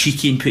 Will we be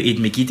cheeky and put Aid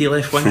McGeady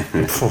left wing?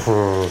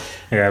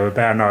 Yeah, we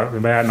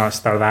better not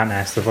stir that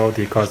nest. They've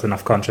already caused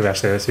enough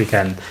controversy this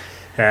weekend.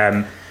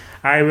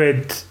 I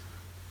would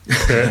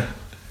put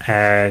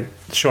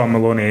Sean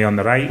Maloney on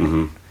the right,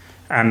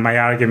 and my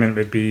argument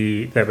would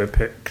be that we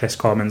put Chris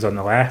Commons on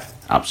the left.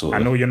 Absolutely.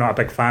 I know you're not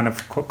a big fan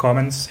of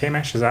Commons,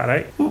 Hamish. Is that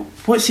right?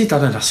 What's he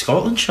done in a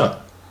Scotland shirt?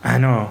 I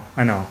know.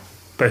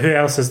 But who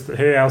else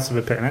are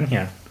we putting in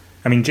here?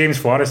 I mean, James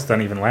Forrest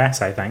done even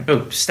less, I think.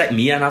 Oh, stick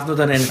me in. I've not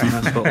done anything in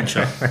a Scotland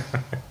shirt.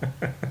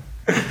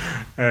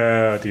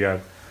 Oh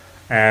dear.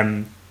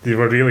 They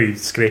were really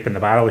scraping the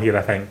barrel here,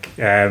 I think.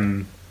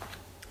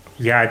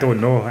 Yeah, I don't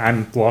know.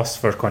 I'm lost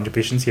for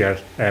contributions here.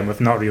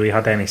 We've not really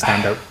had any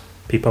standout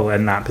people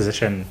in that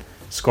position,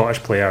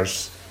 Scottish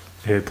players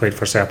who played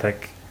for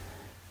Celtic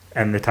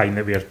in the time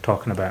that we're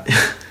talking about.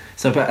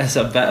 It's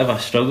a bit of a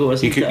struggle,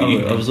 isn't it?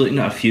 I was looking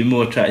at a few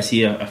more, trying to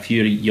see a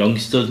few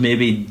youngsters,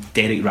 maybe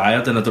Derek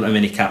Riordan. I don't know how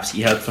many caps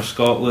he had for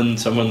Scotland,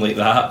 someone like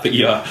that. But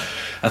yeah,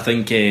 I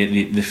think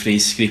the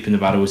phrase "scraping the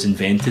barrel" was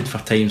invented for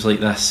times like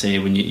this,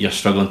 when you're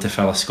struggling to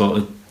fill a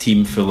Scotland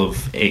team full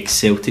of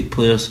ex-Celtic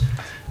players.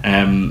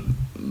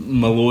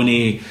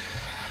 Maloney,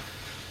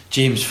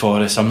 James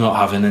Forrest, I'm not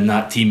having in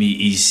that team.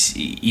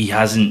 He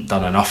hasn't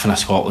done enough in a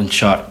Scotland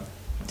shirt.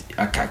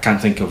 I can't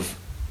think of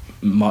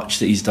much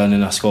that he's done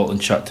in a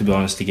Scotland shirt, to be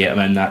honest, to get him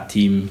in that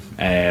team.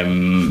 I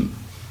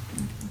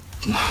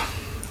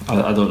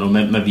don't know,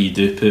 maybe you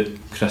do put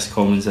Chris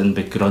Commons in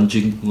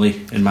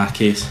begrudgingly in my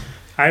case.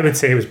 I would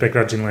say it was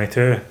begrudgingly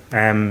too.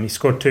 He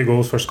scored 2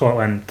 goals for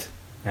Scotland.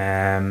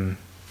 Yeah,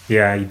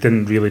 he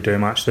didn't really do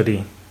much, did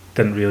he?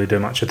 Didn't really do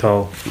much at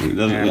all.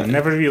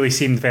 Never really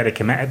seemed very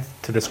committed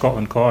to the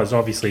Scotland cause.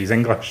 Obviously he's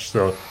English,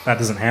 so that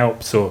doesn't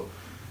help. So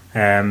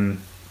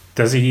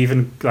does he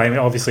even,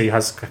 obviously he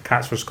has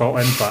caps for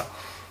Scotland, but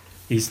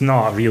he's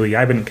not really,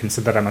 I wouldn't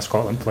consider him a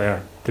Scotland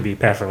player, to be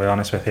perfectly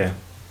honest with you.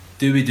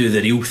 Do we do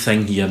the real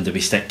thing here, and do we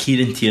stick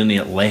Kieran Tierney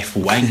at left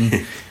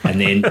wing and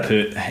then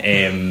put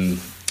and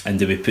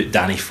do we put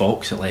Danny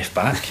Fox at left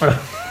back?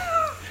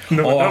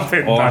 No, we're not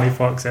putting Danny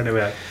Fox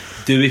anywhere.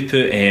 Do we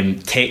put,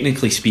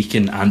 technically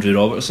speaking, Andrew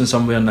Robertson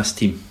somewhere in this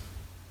team?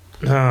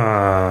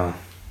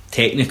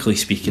 Technically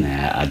speaking.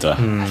 Nah, I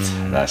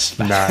don't.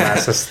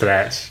 That's a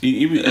stretch.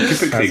 You could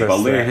put Craig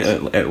Burley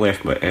at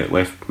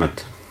left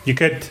mid. You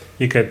could.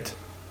 Did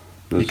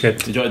you want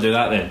to do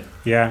that then?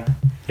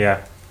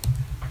 Yeah.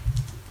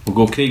 We'll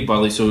go Craig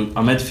Burley. So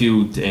a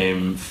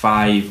midfield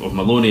 5 of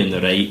Maloney on the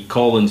right,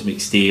 Collins,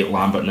 McStay,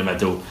 Lambert in the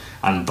middle,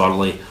 and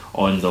Burley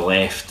on the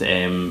left.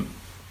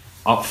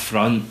 Up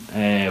front,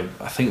 I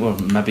think we'll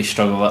maybe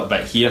struggle a little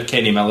bit here.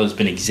 Kenny Miller's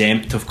been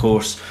exempt, of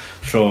course,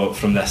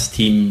 from this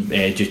team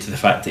due to the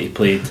fact that he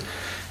played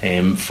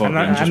for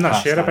Rangers. I'm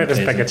not sure about this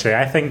bigotry.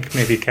 I think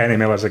maybe Kenny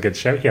Miller's a good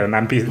shout here, and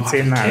I'm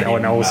saying that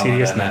in all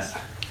seriousness.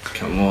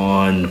 Come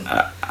on.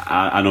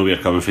 I know where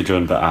you're coming from,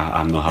 John, but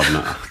I'm not having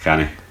it,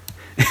 can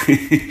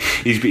he?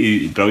 He's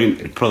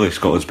brilliant, probably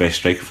Scotland's best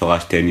striker for the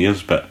last 10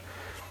 years, but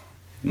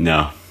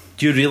no.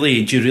 Do you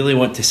really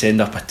want to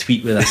send up a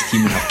tweet with this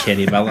team and have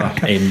Kenny Miller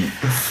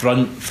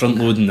front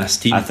loading this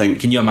team? I think.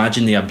 Can you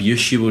imagine the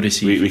abuse you will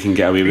receive? We can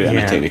get away with it in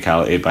a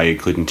technicality by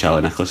including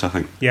Charlie Nicholas, I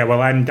think. Yeah,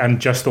 well, I'm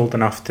just old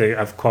enough to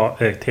have caught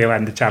the tail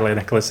end of Charlie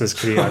Nicholas's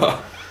career,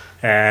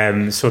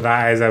 so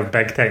that is a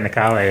big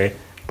technicality.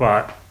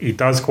 But he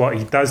does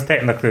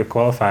technically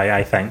qualify,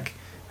 I think,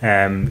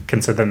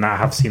 considering that I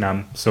have seen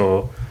him.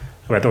 So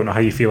I don't know how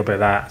you feel about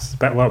that. It's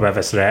a little bit of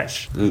a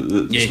stretch.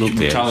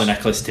 Charlie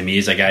Nicholas to me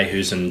is a guy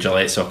who's in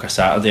Gillette Soccer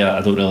Saturday.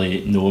 I don't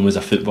really know him as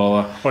a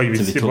footballer. Oh, you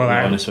would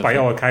say, by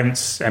all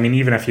accounts, I mean,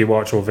 even if you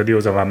watch old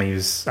videos of him,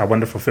 he's a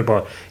wonderful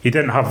footballer. He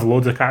didn't have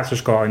loads of caps for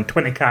Scotland,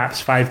 20 caps,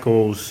 5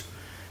 goals,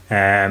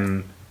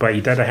 but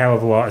he did a hell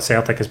of a lot at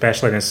Celtic,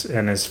 especially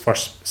in his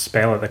first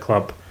spell at the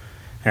club,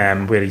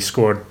 where he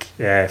scored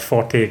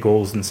 48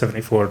 goals in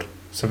 74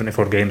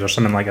 games or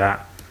something like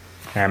that.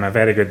 A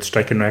very good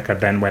striking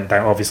record. Then went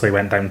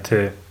down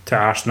to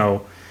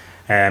Arsenal,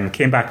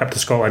 came back up to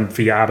Scotland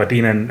via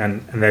Aberdeen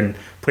and then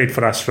played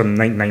for us from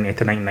 1990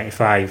 to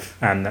 1995,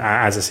 and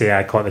as I say,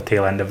 I caught the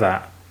tail end of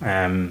that.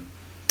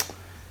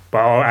 But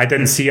I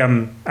didn't see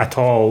him at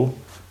all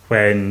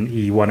when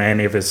he won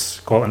any of his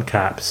Scotland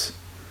caps.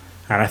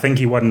 And I think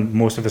he won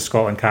most of his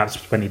Scotland caps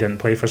when he didn't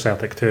play for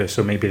Celtic too,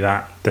 so maybe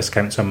that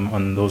discounts him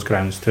on those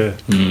grounds too.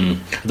 I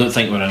don't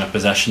think we're in a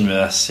position with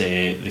this,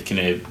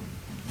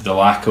 the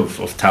lack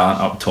of talent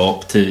up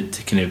top to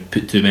kind of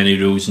put too many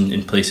rules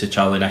in place of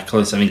Charlie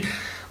Nicholas. I mean,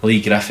 Lee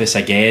Griffiths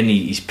again,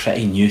 he's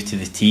pretty new to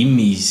the team.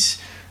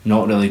 He's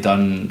not really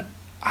done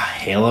a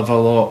hell of a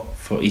lot.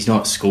 He's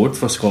not scored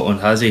for Scotland,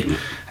 has he?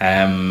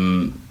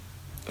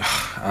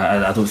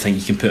 I don't think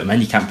you can put him in.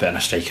 You can't put in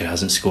a striker who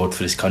hasn't scored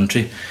for his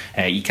country.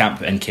 You can't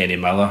put in Kenny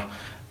Miller.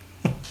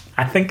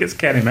 I think it's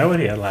Kenny Miller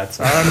here, lads.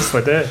 I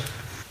honestly do.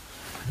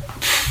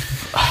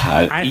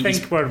 I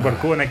think we're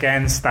going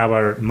against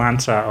our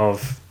mantra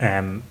of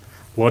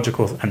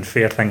logical and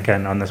fair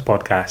thinking on this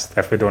podcast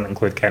if we don't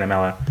include Kenny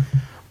Miller.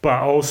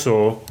 But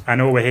also, I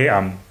know we hate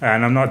him,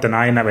 and I'm not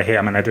denying that we hate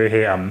him, and I do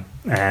hate him.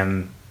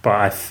 But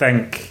I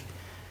think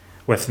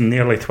with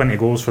nearly 20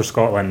 goals for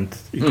Scotland,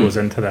 he goes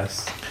into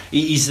this.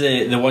 He's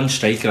the one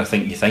striker I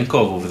think you think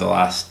of over the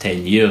last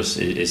 10 years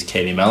is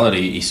Kenny Miller.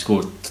 He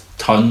scored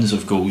tons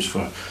of goals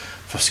for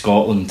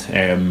Scotland.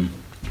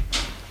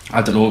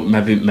 I don't know,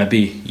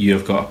 maybe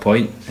you've got a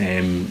point.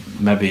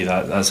 Maybe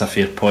that's a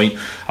fair point.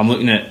 I'm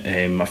looking at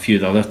a few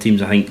of the other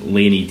teams. I think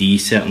Laney D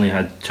certainly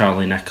had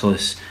Charlie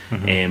Nicholas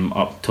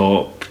up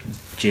top.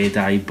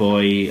 Jedi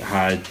Boy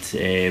had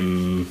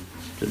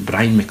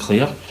Brian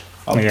McClare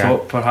up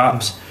top,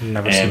 perhaps.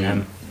 Never seen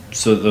him.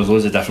 So there's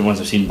loads of different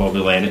ones. I've seen Bobby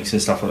Lennox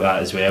and stuff like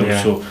that as well.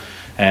 Yeah. So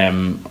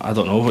I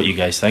don't know what you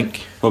guys think.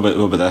 What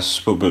about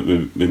this? What about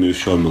we move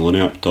Sean Maloney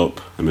up top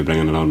and we bring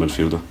in another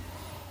midfielder?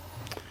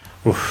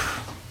 Oof.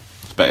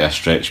 It's a bit of a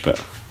stretch,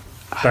 but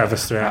Bit of a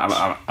stretch.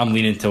 I'm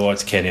leaning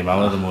towards Kenny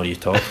Miller the more you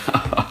talk.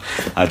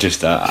 I'll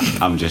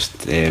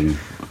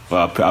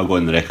go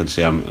on the record and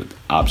say I'm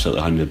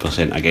absolutely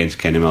 100% against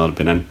Kenny Miller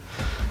being in.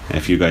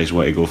 If you guys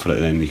want to go for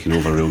it, then you can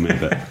overrule me.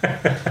 But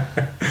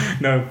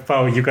No,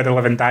 Paul, you've got to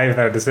live and die with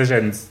our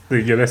decisions.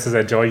 This is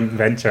a joint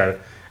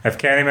venture. If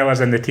Kenny Miller's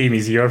in the team,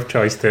 he's your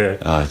choice to.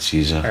 oh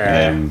Jesus!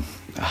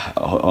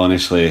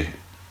 Honestly,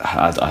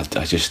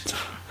 I just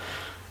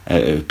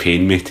it would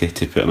pain me to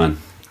put him in.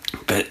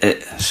 But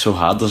it's so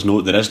hard.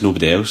 There is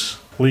nobody else.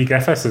 Lee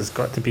Griffiths has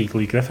got to be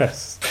Lee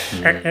Griffiths.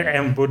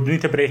 And we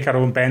need to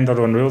bend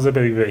our own rules a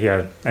bit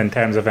here in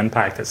terms of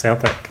impact at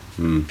Celtic.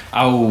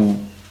 I'll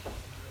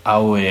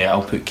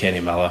put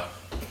Kenny Miller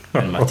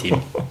in my team.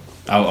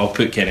 I'll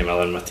put Kenny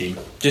Miller in my team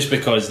just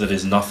because there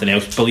is nothing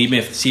else. Believe me,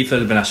 if there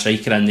had been a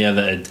striker in there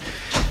that had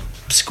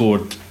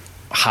scored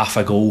half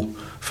a goal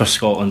for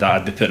Scotland,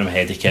 I'd be putting him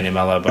ahead of Kenny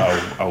Miller.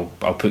 But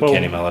I'll put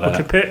Kenny Miller in. We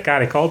could put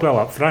Gary Caldwell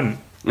up front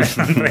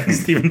and bring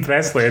Stephen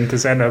Presley into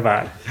centre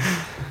back.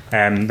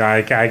 I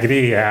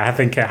agree. I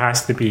think it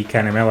has to be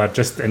Kenny Miller,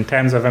 just in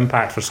terms of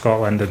impact for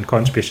Scotland and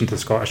contribution to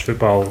Scottish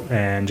football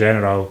in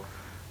general.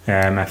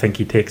 I think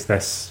he takes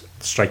this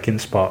striking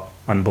spot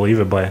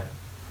unbelievably.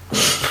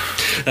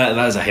 That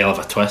is a hell of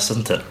a twist,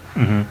 isn't it?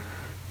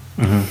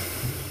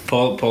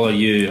 Paul, are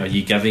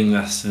you giving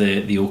this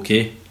the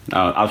okay?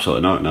 No,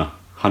 absolutely not. No,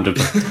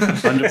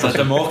 100%. It's a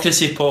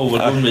democracy, Paul. We're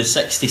going with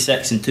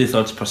 66 and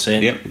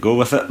 2/3%. Yep, go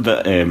with it.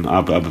 But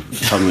I'm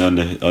firmly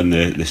on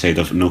the side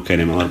of no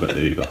Kenny Miller. But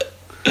there you go.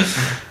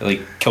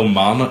 Like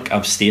Kilmarnock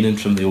abstaining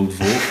from the old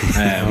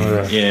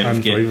vote. Yeah,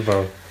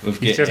 unbelievable.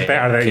 It's just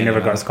better that he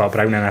never got Scott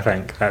Brown in. I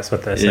think that's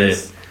what this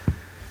is.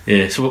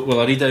 Yeah, so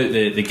I'll read out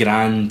the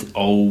grand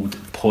old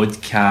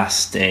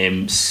podcast,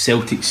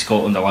 Celtic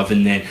Scotland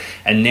 11 then.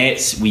 In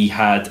nets we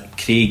had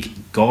Craig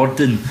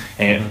Gordon,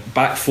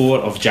 back four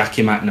of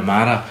Jackie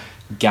McNamara,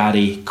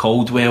 Gary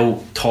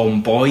Caldwell,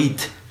 Tom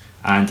Boyd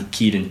and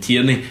Kieran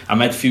Tierney. A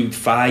midfield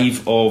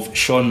five of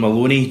Sean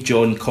Maloney,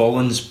 John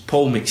Collins,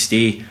 Paul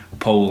McStay,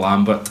 Paul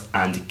Lambert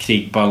and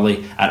Craig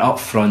Burley. And up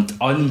front,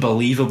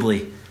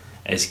 unbelievably,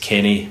 is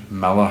Kenny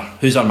Miller.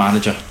 Who's our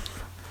manager?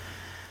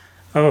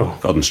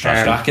 Gordon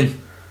Strachan.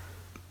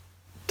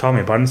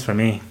 Tommy Burns for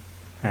me,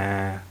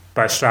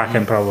 but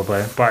Strachan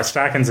probably. But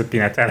Strachan's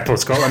been a terrible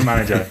Scotland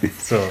manager.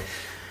 So,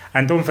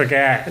 and don't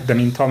forget, I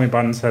mean, Tommy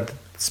Burns had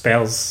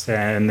spells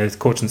in the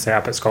coaching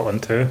setup at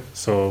Scotland too,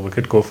 so we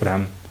could go for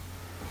him.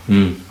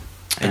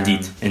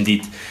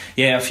 Indeed.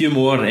 Yeah, a few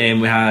more.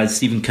 We had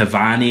Stephen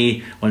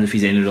Cavani. Wonder if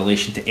he's any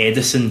relation to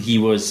Edison. He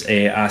was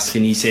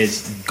asking. He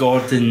says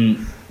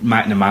Gordon,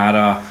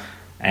 McNamara,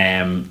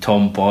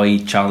 Tom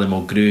Boyd, Charlie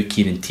Mulgrew,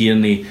 Kieran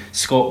Tierney,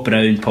 Scott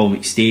Brown, Paul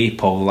McStay,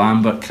 Paul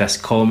Lambert, Chris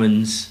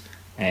Commons,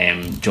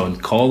 John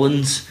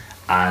Collins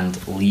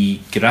and Lee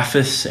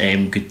Griffiths.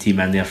 Good team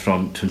in there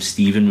from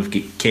Stephen. We've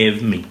got Kev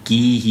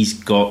McGee, he's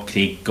got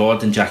Craig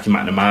Gordon, Jackie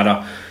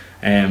McNamara,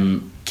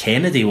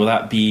 Kennedy, will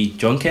that be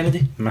John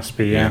Kennedy? Must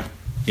be,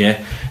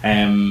 yeah.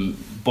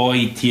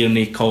 Boyd,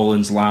 Tierney,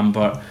 Collins,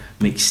 Lambert,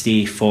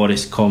 McStay,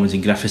 Forrest, Commons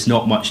and Griffiths.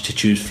 Not much to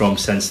choose from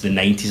since the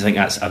 90s. I think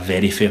that's a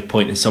very fair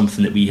point and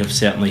something that we have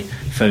certainly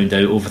found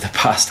out over the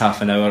past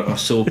half an hour or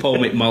so. Paul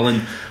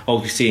McMullen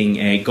also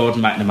saying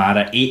Gordon,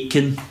 McNamara,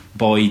 Aitken,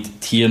 Boyd,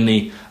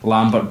 Tierney,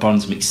 Lambert,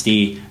 Burns,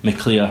 McStay,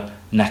 McClare,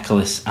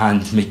 Nicholas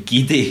and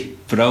McGeady.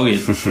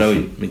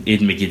 Brilliant.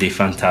 Aidan McGeady,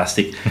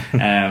 fantastic.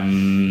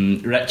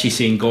 Richie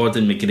saying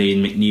Gordon,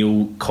 McGrain,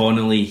 McNeil,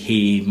 Connolly,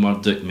 Hay,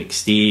 Murdoch,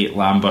 McStay,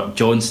 Lambert,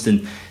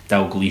 Johnston,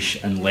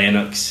 Dalglish and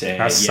Lennox.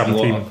 That's some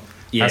team.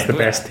 That's the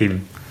best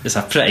team. It's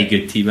a pretty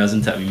good team,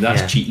 isn't it? I mean,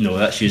 that's cheating though.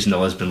 That's using the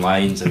Lisbon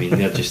Lions. I mean,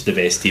 they're just the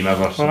best team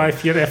ever. So. Well,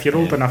 if you're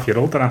old enough, you're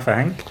old enough,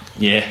 I think.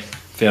 Yeah,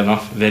 fair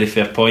enough. Very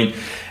fair point.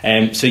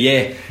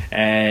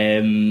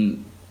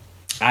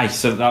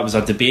 So that was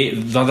a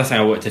debate. The other thing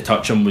I wanted to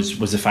touch on was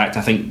the fact,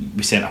 I think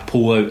we sent a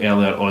poll out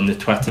earlier on the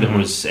Twitter. It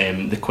was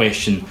the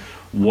question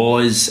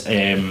was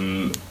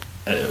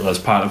as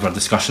part of our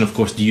discussion, of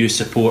course, do you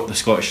support the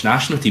Scottish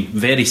national team?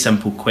 Very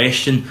simple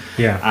question.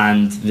 Yeah.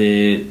 And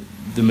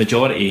the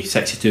majority,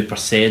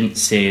 62%,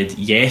 said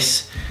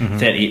yes.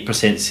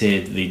 38%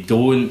 said they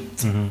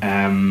don't.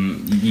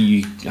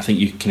 I think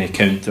you can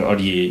account, or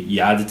you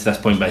added to this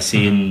point by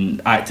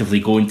saying actively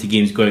going to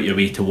games, go out your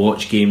way to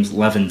watch games,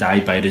 live and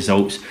die by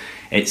results,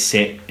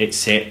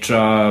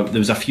 etc. There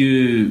was a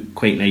few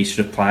quite nice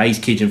replies.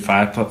 Cajun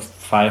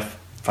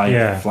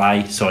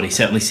Firefly,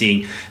 certainly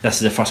saying this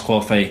is the first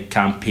qualifying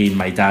campaign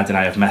my dad and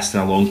I have missed in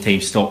a long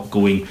time. Stopped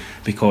going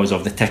because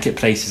of the ticket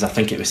prices. I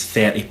think it was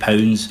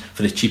 £30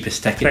 for the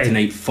cheapest ticket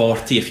tonight,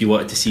 40 if you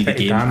wanted to see the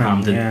game at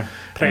Hampden. Yeah.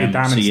 Pretty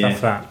damning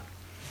stuff that.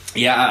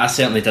 Yeah, I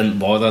certainly didn't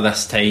bother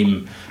this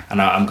time,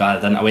 and I'm glad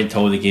I didn't. I went to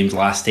all the games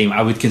last time.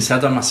 I would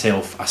consider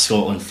myself a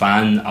Scotland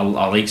fan. I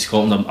like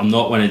Scotland. I'm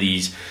not one of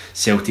these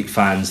Celtic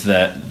fans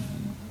that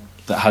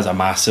has a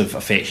massive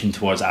affection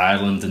towards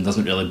Ireland and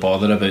doesn't really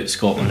bother about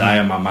Scotland. I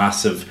am a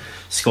massive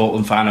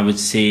Scotland fan, I would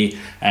say.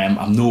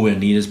 I'm nowhere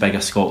near as big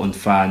a Scotland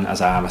fan as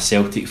I am a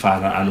Celtic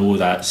fan. I know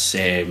that's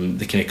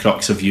the kind of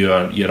crux of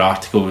your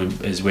article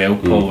as well,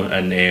 Paul,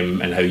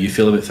 and how you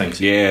feel about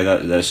things. Yeah,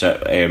 that's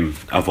it.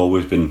 I've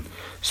always been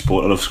a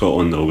supporter of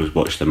Scotland. I always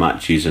watched the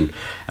matches, and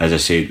as I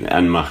said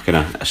in my kind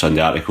of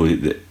Sunday article,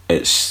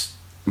 it's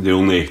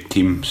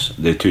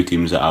the two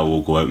teams that I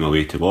will go out my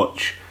way to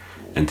watch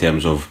in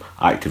terms of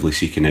actively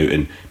seeking out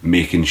and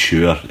making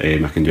sure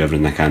I can do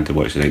everything I can to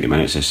watch the 90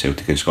 minutes is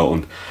Celtic and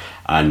Scotland.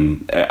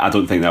 And I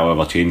don't think that will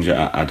ever change.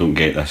 I don't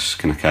get this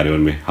kind of carry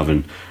on with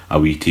having a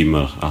wee team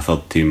or a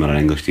third team or an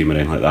English team or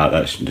anything like that.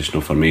 That's just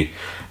not for me.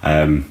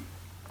 I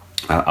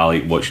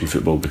like watching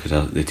football because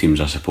of the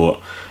teams I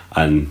support,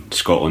 and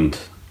Scotland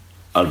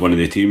are one of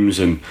the teams,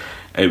 and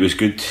it was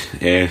good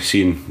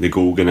seeing the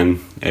goal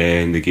going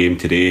in the game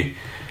today,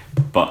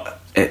 but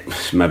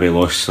it's maybe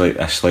lost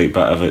a slight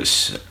bit of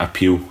its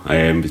appeal.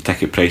 The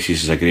ticket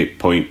prices is a great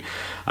point.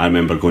 I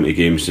remember going to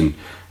games and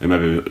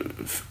maybe,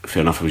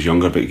 fair enough, I was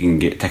younger, but you can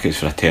get tickets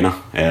for a tenner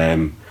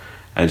and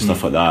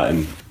stuff like that,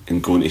 and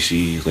going to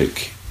see,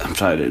 like, I'm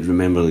trying to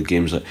remember the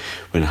games like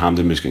when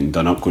Hampden was getting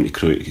done up, going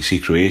to see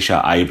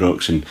Croatia at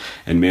Ibrox,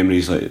 and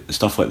memories like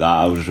stuff like that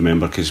I always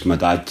remember, because my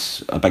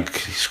dad's a big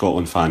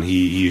Scotland fan.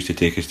 He used to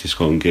take us to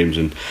Scotland games,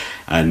 and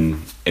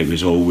it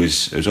was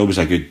always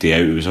a good day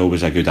out. It was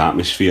always a good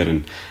atmosphere,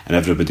 and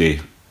everybody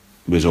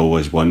was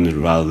always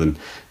one, rather than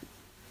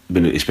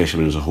especially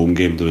when it was a home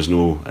game. There was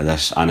no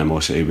this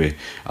animosity with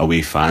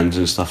away fans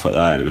and stuff like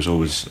that, and it was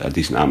always a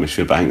decent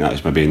atmosphere. But I think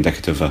that's maybe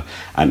indicative of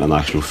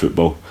international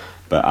football.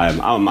 But I'm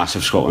a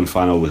massive Scotland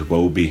fan, always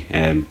will be.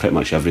 Pretty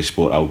much every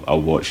sport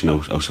I'll watch, and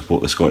I'll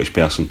support the Scottish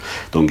person.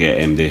 Don't get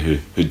MD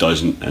who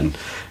doesn't. And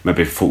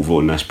maybe folk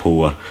voting this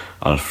poll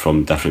are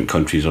from different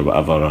countries or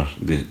whatever, or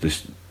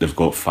they've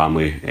got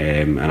family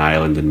in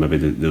Ireland, and maybe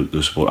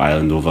they'll support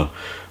Ireland over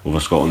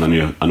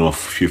Scotland. I know a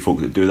few folk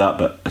that do that,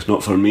 but it's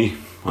not for me,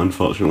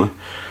 unfortunately.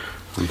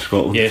 I'm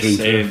Scotland. Yes,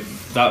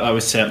 that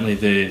was certainly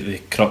the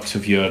crux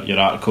of your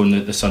article on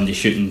the Sunday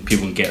Shooting.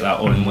 People can get that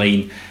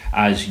online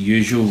as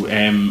usual.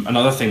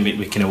 Another thing that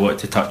we kind of wanted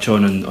to touch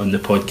on the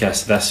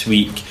podcast this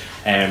week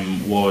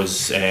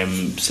was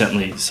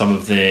certainly some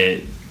of the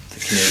kind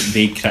of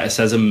vague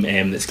criticism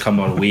that's come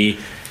our way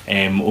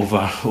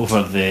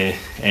over the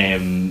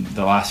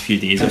last few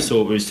days or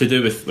so. It was to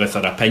do with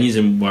our opinions,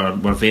 and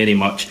we're very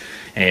much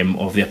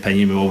of the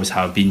opinion, we always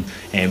have been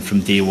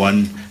from day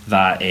one,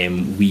 that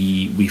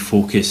we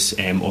focus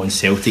on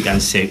Celtic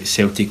and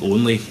Celtic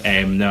only.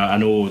 Now I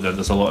know that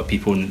there's a lot of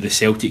people in the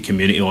Celtic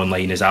community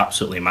online is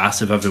absolutely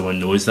massive, everyone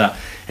knows that,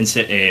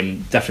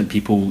 and different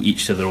people,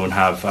 each to their own,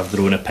 have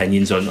their own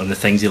opinions on the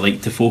things they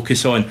like to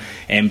focus on,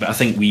 but I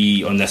think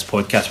we on this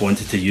podcast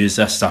wanted to use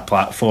this as a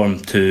platform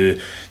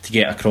to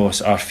get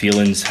across our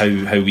feelings, how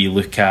we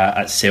look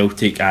at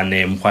Celtic,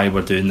 and why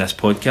we're doing this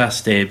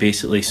podcast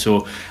basically.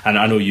 So, and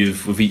I know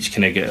we've each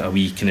kind of got a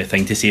wee kind of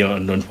thing to say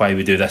on why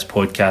we do this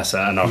podcast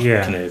and our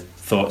kind of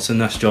thoughts on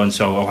this, John,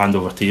 so I'll hand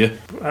over to you.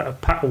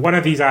 One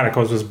of these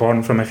articles was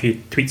born from a few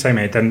tweets I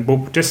made, and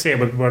we'll just say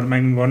we're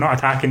not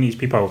attacking these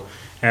people.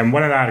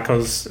 One of the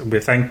articles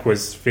we think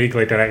was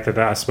vaguely directed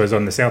at us was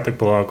on the Celtic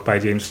blog by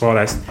James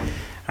Forrest,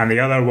 and the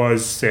other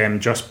was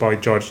Just Boy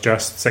George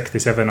Just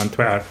 67 on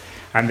Twitter.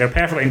 And they're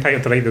perfectly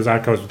entitled to write those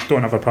articles,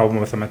 don't have a problem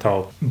with them at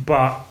all.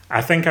 But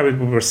I think we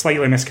were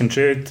slightly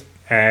misconstrued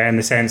in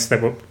the sense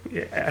that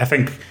I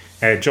think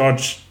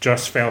George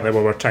just felt that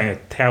we were trying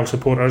to tell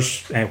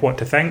supporters what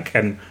to think,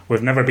 and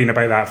we've never been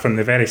about that from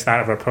the very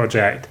start of our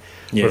project.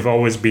 Yeah. We've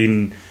always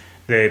been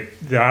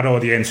our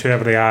audience,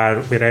 whoever they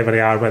are, wherever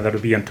they are, whether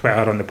it be on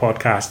Twitter, on the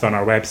podcast, on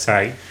our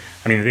website.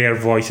 I mean, their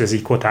voice is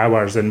equal to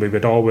ours, and we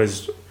would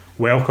always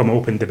welcome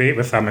open debate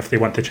with them if they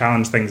want to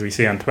challenge things we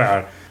say on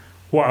Twitter.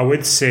 What I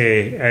would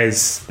say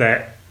is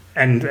that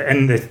in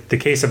the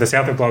case of the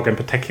Celtic blog in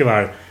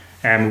particular,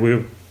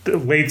 we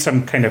laid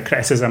some kind of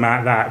criticism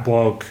at that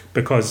blog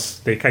because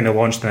they kind of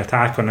launched an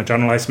attack on a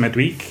journalist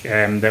midweek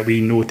that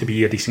we know to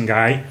be a decent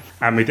guy,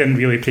 and we didn't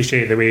really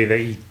appreciate the way that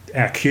he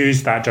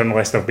accused that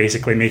journalist of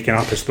basically making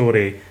up a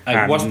story.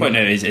 Worst point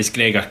now is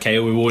Gregor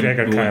Kyle. We won't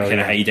kind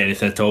of hide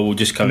anything at all. We'll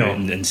just come out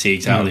and say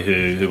exactly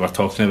who we're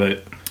talking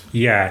about.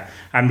 Yeah,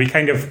 and we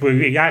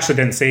actually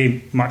didn't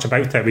say much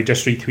about it. We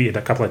just retweeted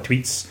a couple of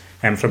tweets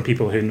from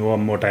people who know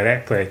him more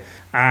directly.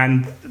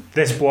 And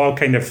this blog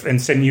kind of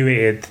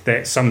insinuated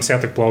that some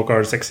Celtic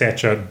bloggers,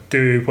 etc.,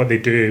 do what they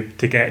do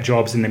to get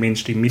jobs in the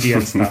mainstream media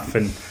and stuff.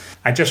 And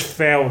I just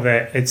felt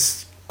that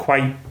it's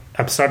quite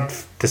absurd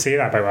to say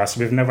that about us.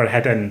 We've never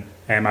hidden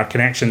our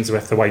connections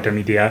with the wider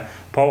media.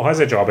 Paul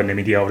has a job in the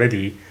media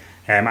already.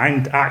 I'm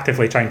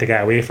actively trying to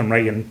get away from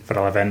writing for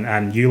a living,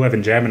 and you live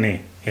in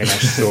Germany,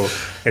 Hamish, so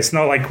it's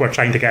not like we're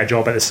trying to get a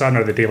job at the Sun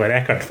or the Daily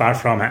Record, far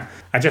from it.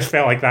 I just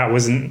felt like that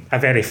wasn't a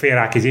very fair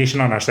accusation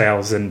on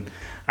ourselves, and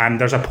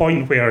there's a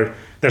point where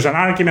there's an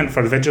argument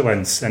for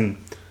vigilance, and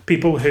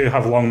people who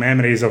have long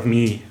memories of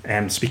me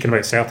speaking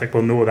about Celtic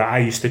will know that I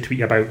used to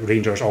tweet about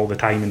Rangers all the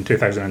time in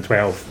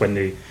 2012 when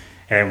they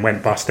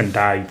went bust and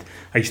died.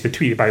 I used to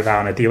tweet about that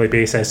on a daily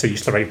basis. I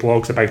used to write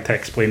blogs about it,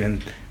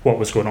 explaining what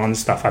was going on and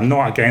stuff. I'm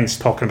not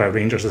against talking about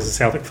Rangers as a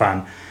Celtic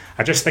fan.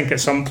 I just think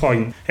at some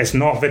point, it's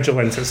not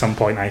vigilance at some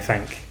point, I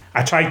think.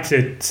 I tried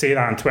to say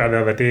that on Twitter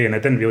the other day, and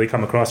it didn't really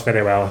come across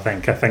very well, I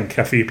think. I think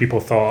a few people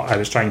thought I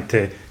was trying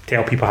to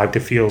tell people how to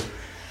feel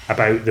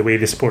about the way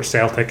they support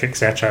Celtic,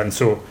 etc. And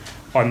so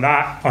on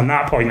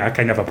that point, I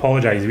kind of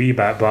apologise a wee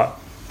bit, but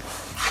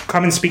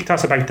come and speak to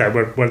us about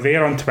it. We're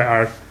there on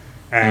Twitter.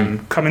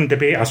 Come and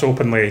debate us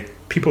openly.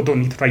 People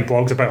don't need to write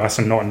blogs about us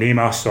and not name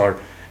us or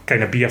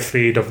kind of be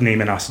afraid of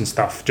naming us and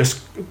stuff.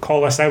 Just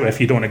call us out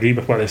if you don't agree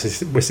with what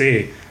we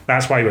say.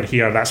 That's why we're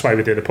here. That's why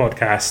we do the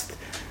podcast.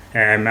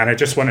 And I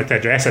just wanted to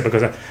address it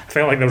because I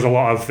felt like there was a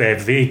lot of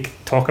vague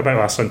talk about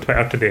us on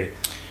Twitter today.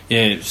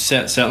 Yeah,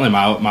 certainly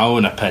my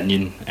own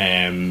opinion,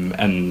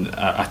 and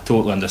I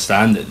totally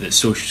understand that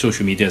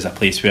social media is a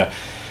place where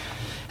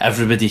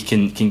everybody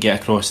can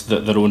get across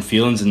their own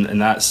feelings,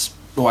 and that's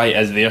why it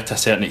is there to a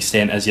certain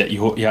extent, is that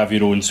you have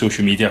your own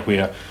social media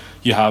where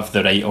you have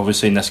the right,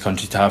 obviously, in this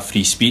country to have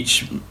free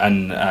speech,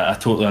 and I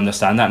totally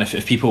understand that. And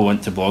if people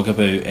want to blog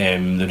about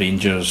the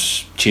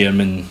Rangers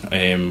chairman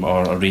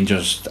or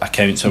Rangers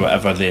accounts or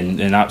whatever,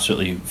 then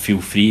absolutely feel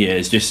free.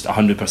 It's just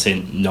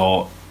 100%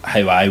 not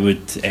how I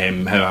would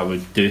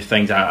do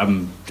things.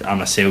 I'm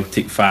a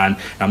Celtic fan.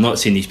 I'm not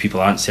saying these people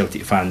aren't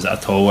Celtic fans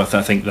at all. I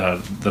think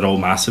they're all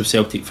massive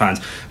Celtic fans,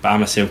 but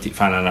I'm a Celtic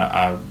fan and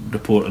I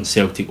report on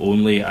Celtic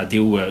only. I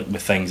deal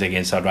with things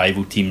against our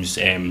rival teams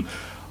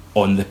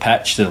on the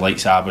pitch, the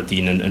likes of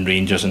Aberdeen and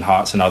Rangers and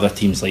Hearts and other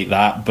teams like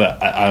that,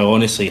 but I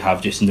honestly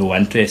have just no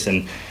interest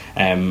in.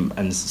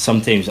 And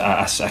sometimes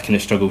I kind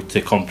of struggle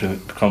to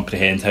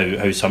comprehend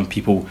how some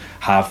people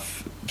have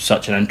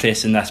such an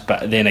interest in this,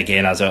 but then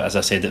again, as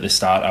I said at the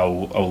start,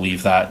 I'll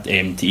leave that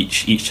to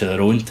each to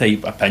their own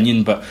type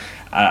opinion. But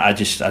I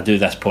do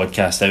this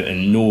podcast out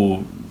and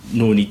no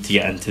need to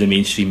get into the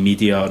mainstream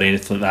media or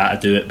anything like that. I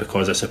do it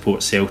because I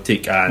support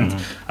Celtic and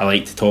I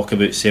like to talk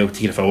about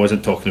Celtic. And if I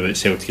wasn't talking about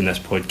Celtic in this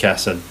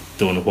podcast, I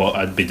don't know what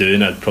I'd be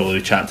doing. I'd probably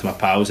be chatting to my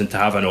pals, and to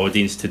have an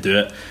audience to do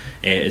it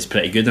is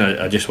pretty good, and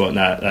I just want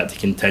that to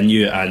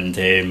continue.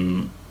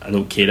 And I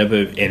don't care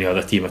about any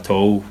other team at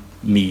all.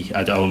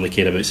 I only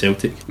care about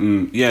Celtic.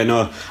 Yeah,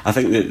 no, I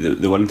think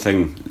the one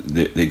thing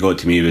that got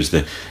to me was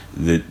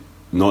the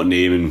not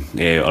naming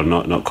or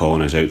not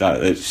calling us out.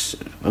 That it's,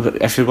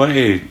 if you want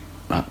to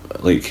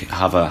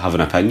have an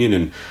opinion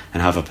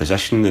and have a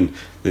position,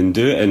 then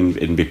do it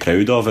and be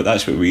proud of it.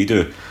 That's what we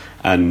do.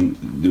 And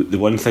the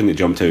one thing that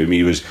jumped out at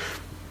me was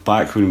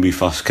back when we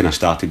first kind of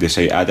started the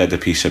site, I did a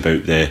piece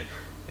about the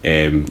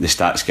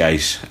stats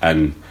guys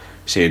and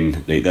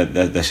saying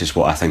this is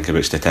what I think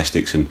about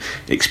statistics and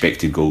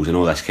expected goals and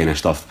all this kind of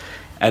stuff.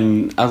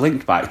 And I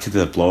linked back to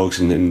the blogs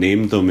and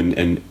named them,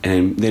 and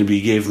then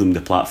we gave them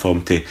the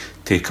platform to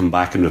come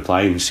back and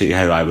reply and say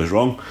how I was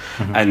wrong.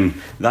 And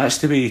that's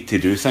the way to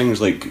do things.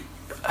 Like,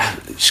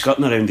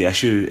 skirting around the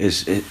issue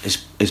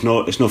is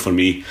not for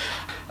me.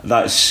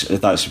 That's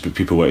what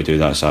people want to do.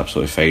 That's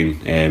absolutely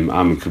fine.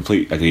 I'm in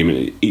complete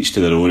agreement. Each to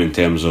their own in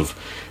terms of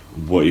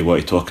what you want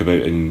to talk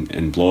about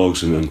in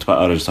blogs and on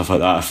Twitter and stuff like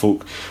that. If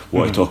folk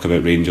want to talk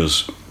about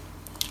Rangers,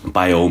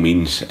 by all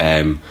means.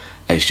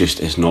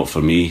 It's not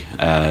for me.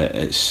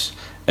 It's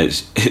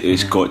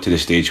got to the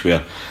stage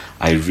where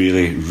I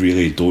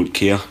really don't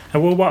care.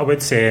 Well, what I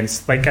would say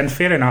is, and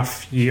fair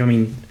enough.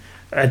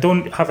 I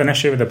don't have an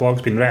issue with the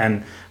blogs being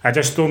written. I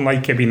just don't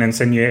like it being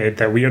insinuated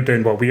that we're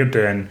doing what we're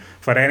doing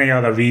for any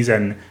other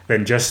reason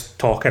than just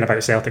talking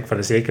about Celtic for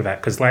the sake of it.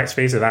 Because let's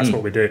face it, that's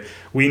what we do.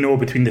 We know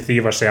between the three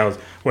of ourselves,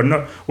 we're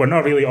not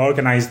really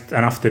organised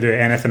enough to do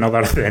anything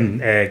other than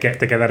get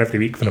together every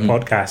week for the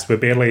podcast. We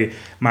barely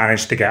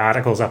manage to get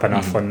articles up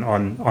enough on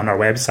our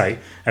website.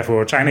 If we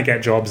were trying to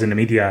get jobs in the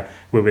media,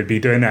 we would be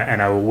doing it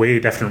in a way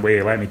different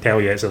way, let me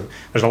tell you.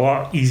 There's a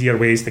lot easier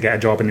ways to get a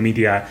job in the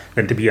media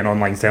than to be an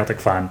online Celtic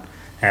fan.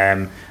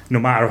 No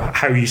matter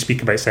how you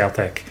speak about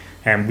Celtic,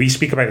 we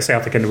speak about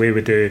Celtic in the way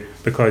we do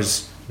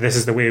because this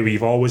is the way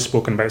we've always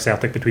spoken about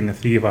Celtic between the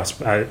three of us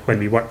when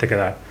we work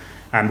together,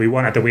 and we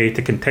wanted a way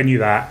to continue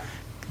that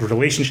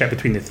relationship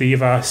between the three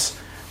of us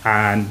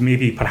and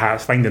maybe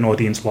perhaps find an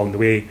audience along the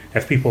way.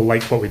 If people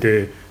like what we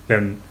do,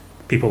 then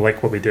people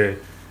like what we do.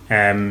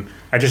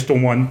 I just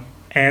don't want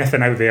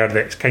anything out there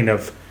that's kind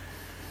of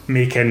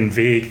making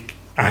vague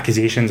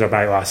accusations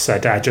about us. I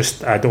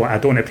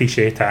don't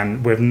appreciate it,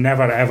 and we've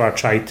never ever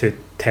tried to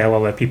tell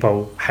other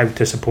people how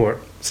to support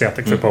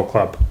Celtic Football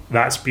Club.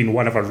 That's been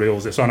one of our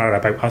rules. It's on our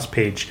About Us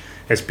page.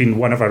 It's been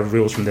one of our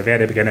rules from the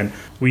very beginning.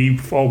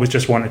 We've always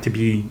just wanted to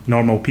be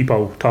normal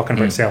people talking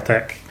about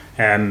Celtic.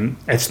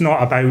 It's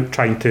not about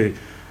trying to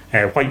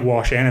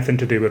whitewash anything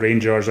to do with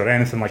Rangers or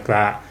anything like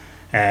that.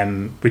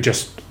 We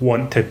just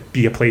want to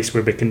be a place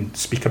where we can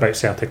speak about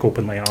Celtic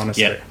openly and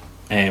honestly. Yep.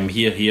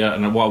 Here,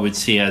 and what I would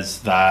say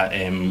is that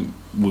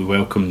we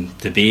welcome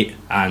debate,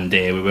 and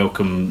we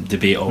welcome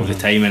debate all the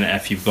time. And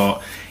if you've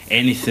got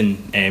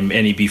anything,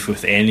 any beef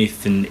with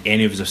anything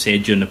any of us have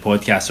said during the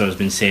podcast or has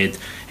been said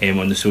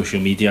on the social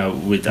media,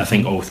 I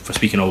think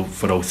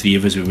for all three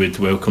of us, we would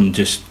welcome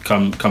just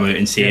come out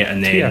and say it,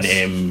 and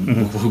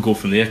then we'll go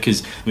from there.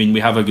 Because I mean, we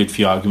have a good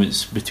few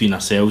arguments between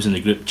ourselves in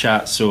the group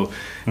chat, so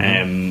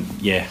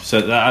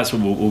so that's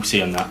what we'll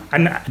say on that.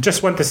 And I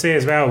just want to say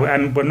as well,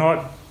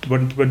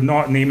 we're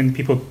not naming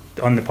people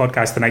on the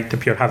podcast tonight to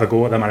pure have a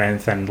go at them or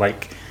anything,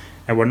 like,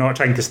 and we're not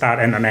trying to start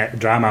internet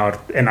drama or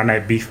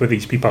internet beef with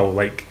these people.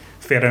 Like,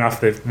 fair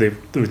enough, they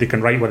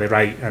can write what they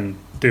write and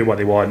do what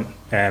they want.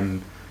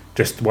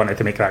 Just wanted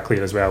to make that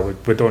clear as well.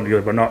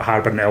 We're not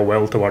harbouring ill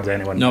will towards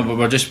anyone. No, but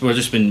we're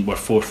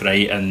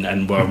forthright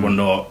and we're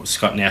not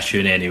skirting the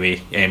issue in any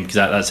way, because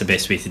that's the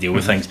best way to deal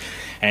with things.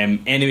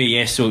 Anyway,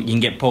 yes, so you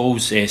can get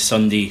Paul's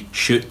Sunday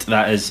shoot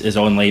that is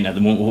online at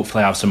the moment. We'll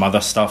hopefully have some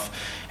other stuff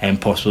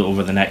possibly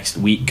over the next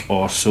week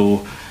or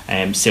so,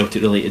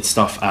 Celtic related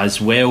stuff as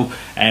well.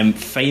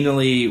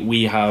 Finally,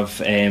 we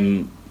have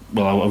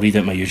I'll read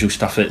out my usual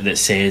stuff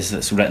that's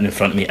written in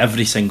front of me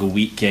every single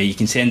week. You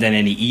can send in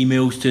any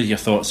emails to your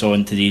thoughts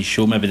on today's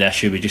show, maybe the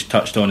issue we just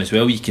touched on as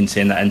well. You can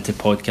send that into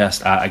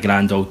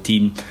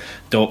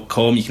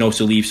podcast@agrandoldteam.com. You can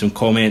also leave some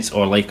comments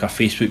or like our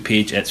Facebook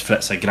page. It's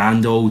Fritz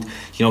Agrandold.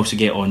 You can also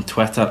get on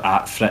Twitter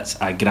 @Fritz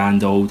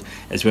Agrandold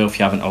as well if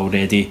you haven't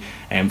already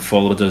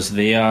followed us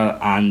there.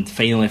 And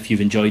finally, if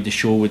you've enjoyed the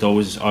show, we'd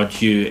always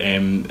urge you,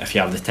 if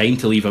you have the time,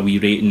 to leave a wee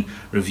rating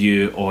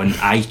review on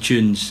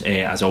iTunes.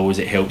 As always,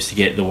 it helps to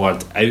get the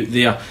word out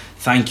there.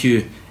 Thank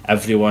you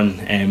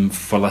everyone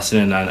for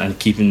listening and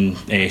keeping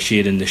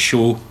sharing the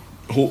show.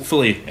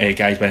 Hopefully,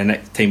 guys, by the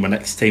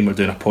next time we're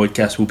doing a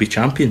podcast, we'll be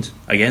champions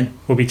again.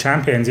 We'll be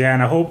champions, yeah,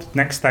 and I hope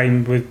next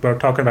time we're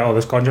talking about all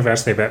this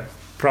controversy, but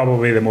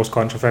probably the most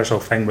controversial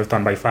thing we've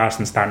done by far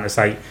since starting the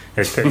site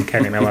is putting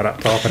Kenny Miller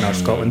up top in our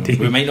Scotland team.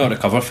 We might not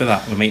recover for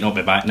that. We might not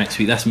be back next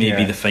week. This may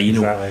be the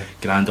final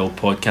Grand Old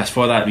podcast.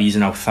 For that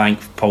reason, I'll thank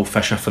Paul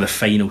Fisher for the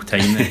final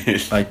time.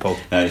 Bye, Paul.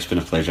 It's been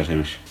a pleasure,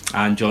 Hamish.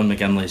 And John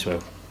McGinley as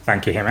well.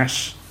 Thank you,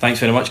 Hamish. Thanks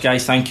very much,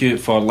 guys. Thank you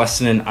for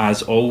listening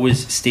as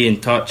always. Stay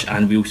in touch,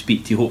 and we'll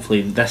speak to you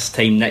hopefully this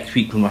time next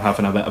week when we're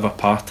having a bit of a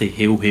party.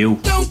 Hail, hail.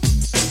 Don't.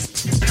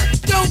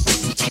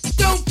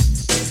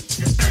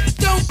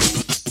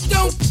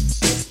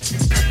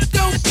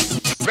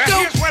 Now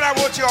here's what I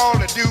want you all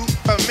to do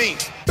for me.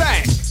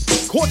 Bang!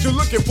 Caught you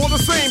looking for the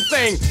same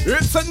thing.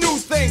 It's a new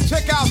thing.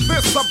 Check out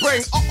this I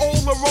bring.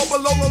 The roll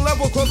below the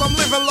level, cause I'm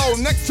living low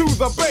next to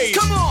the base.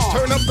 Come on!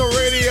 Turn up the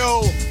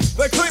radio.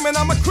 They're claiming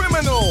I'm a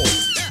criminal.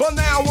 But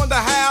now I wonder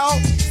how.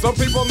 Some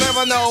people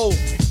never know.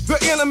 The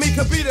enemy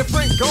could be the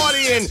Frank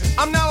Guardian.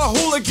 I'm not a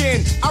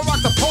hooligan. I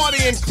rock the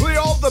party and clear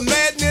all the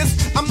madness.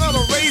 I'm not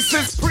a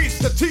racist. Preach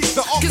to teach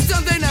the Cause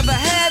some they never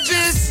had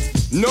this.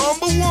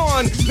 Number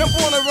one, never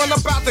wanna run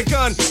about the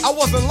gun. I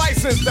wasn't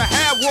licensed to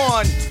have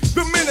one.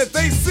 The minute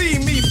they see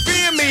me,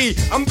 fear me.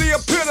 I'm the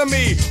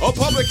epitome, a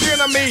public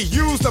enemy.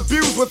 Used,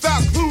 abused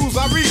without clues.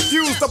 I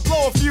refuse to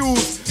blow a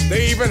fuse.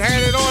 They even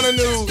had it on the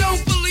news.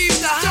 Don't believe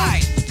the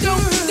hype.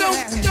 Don't believe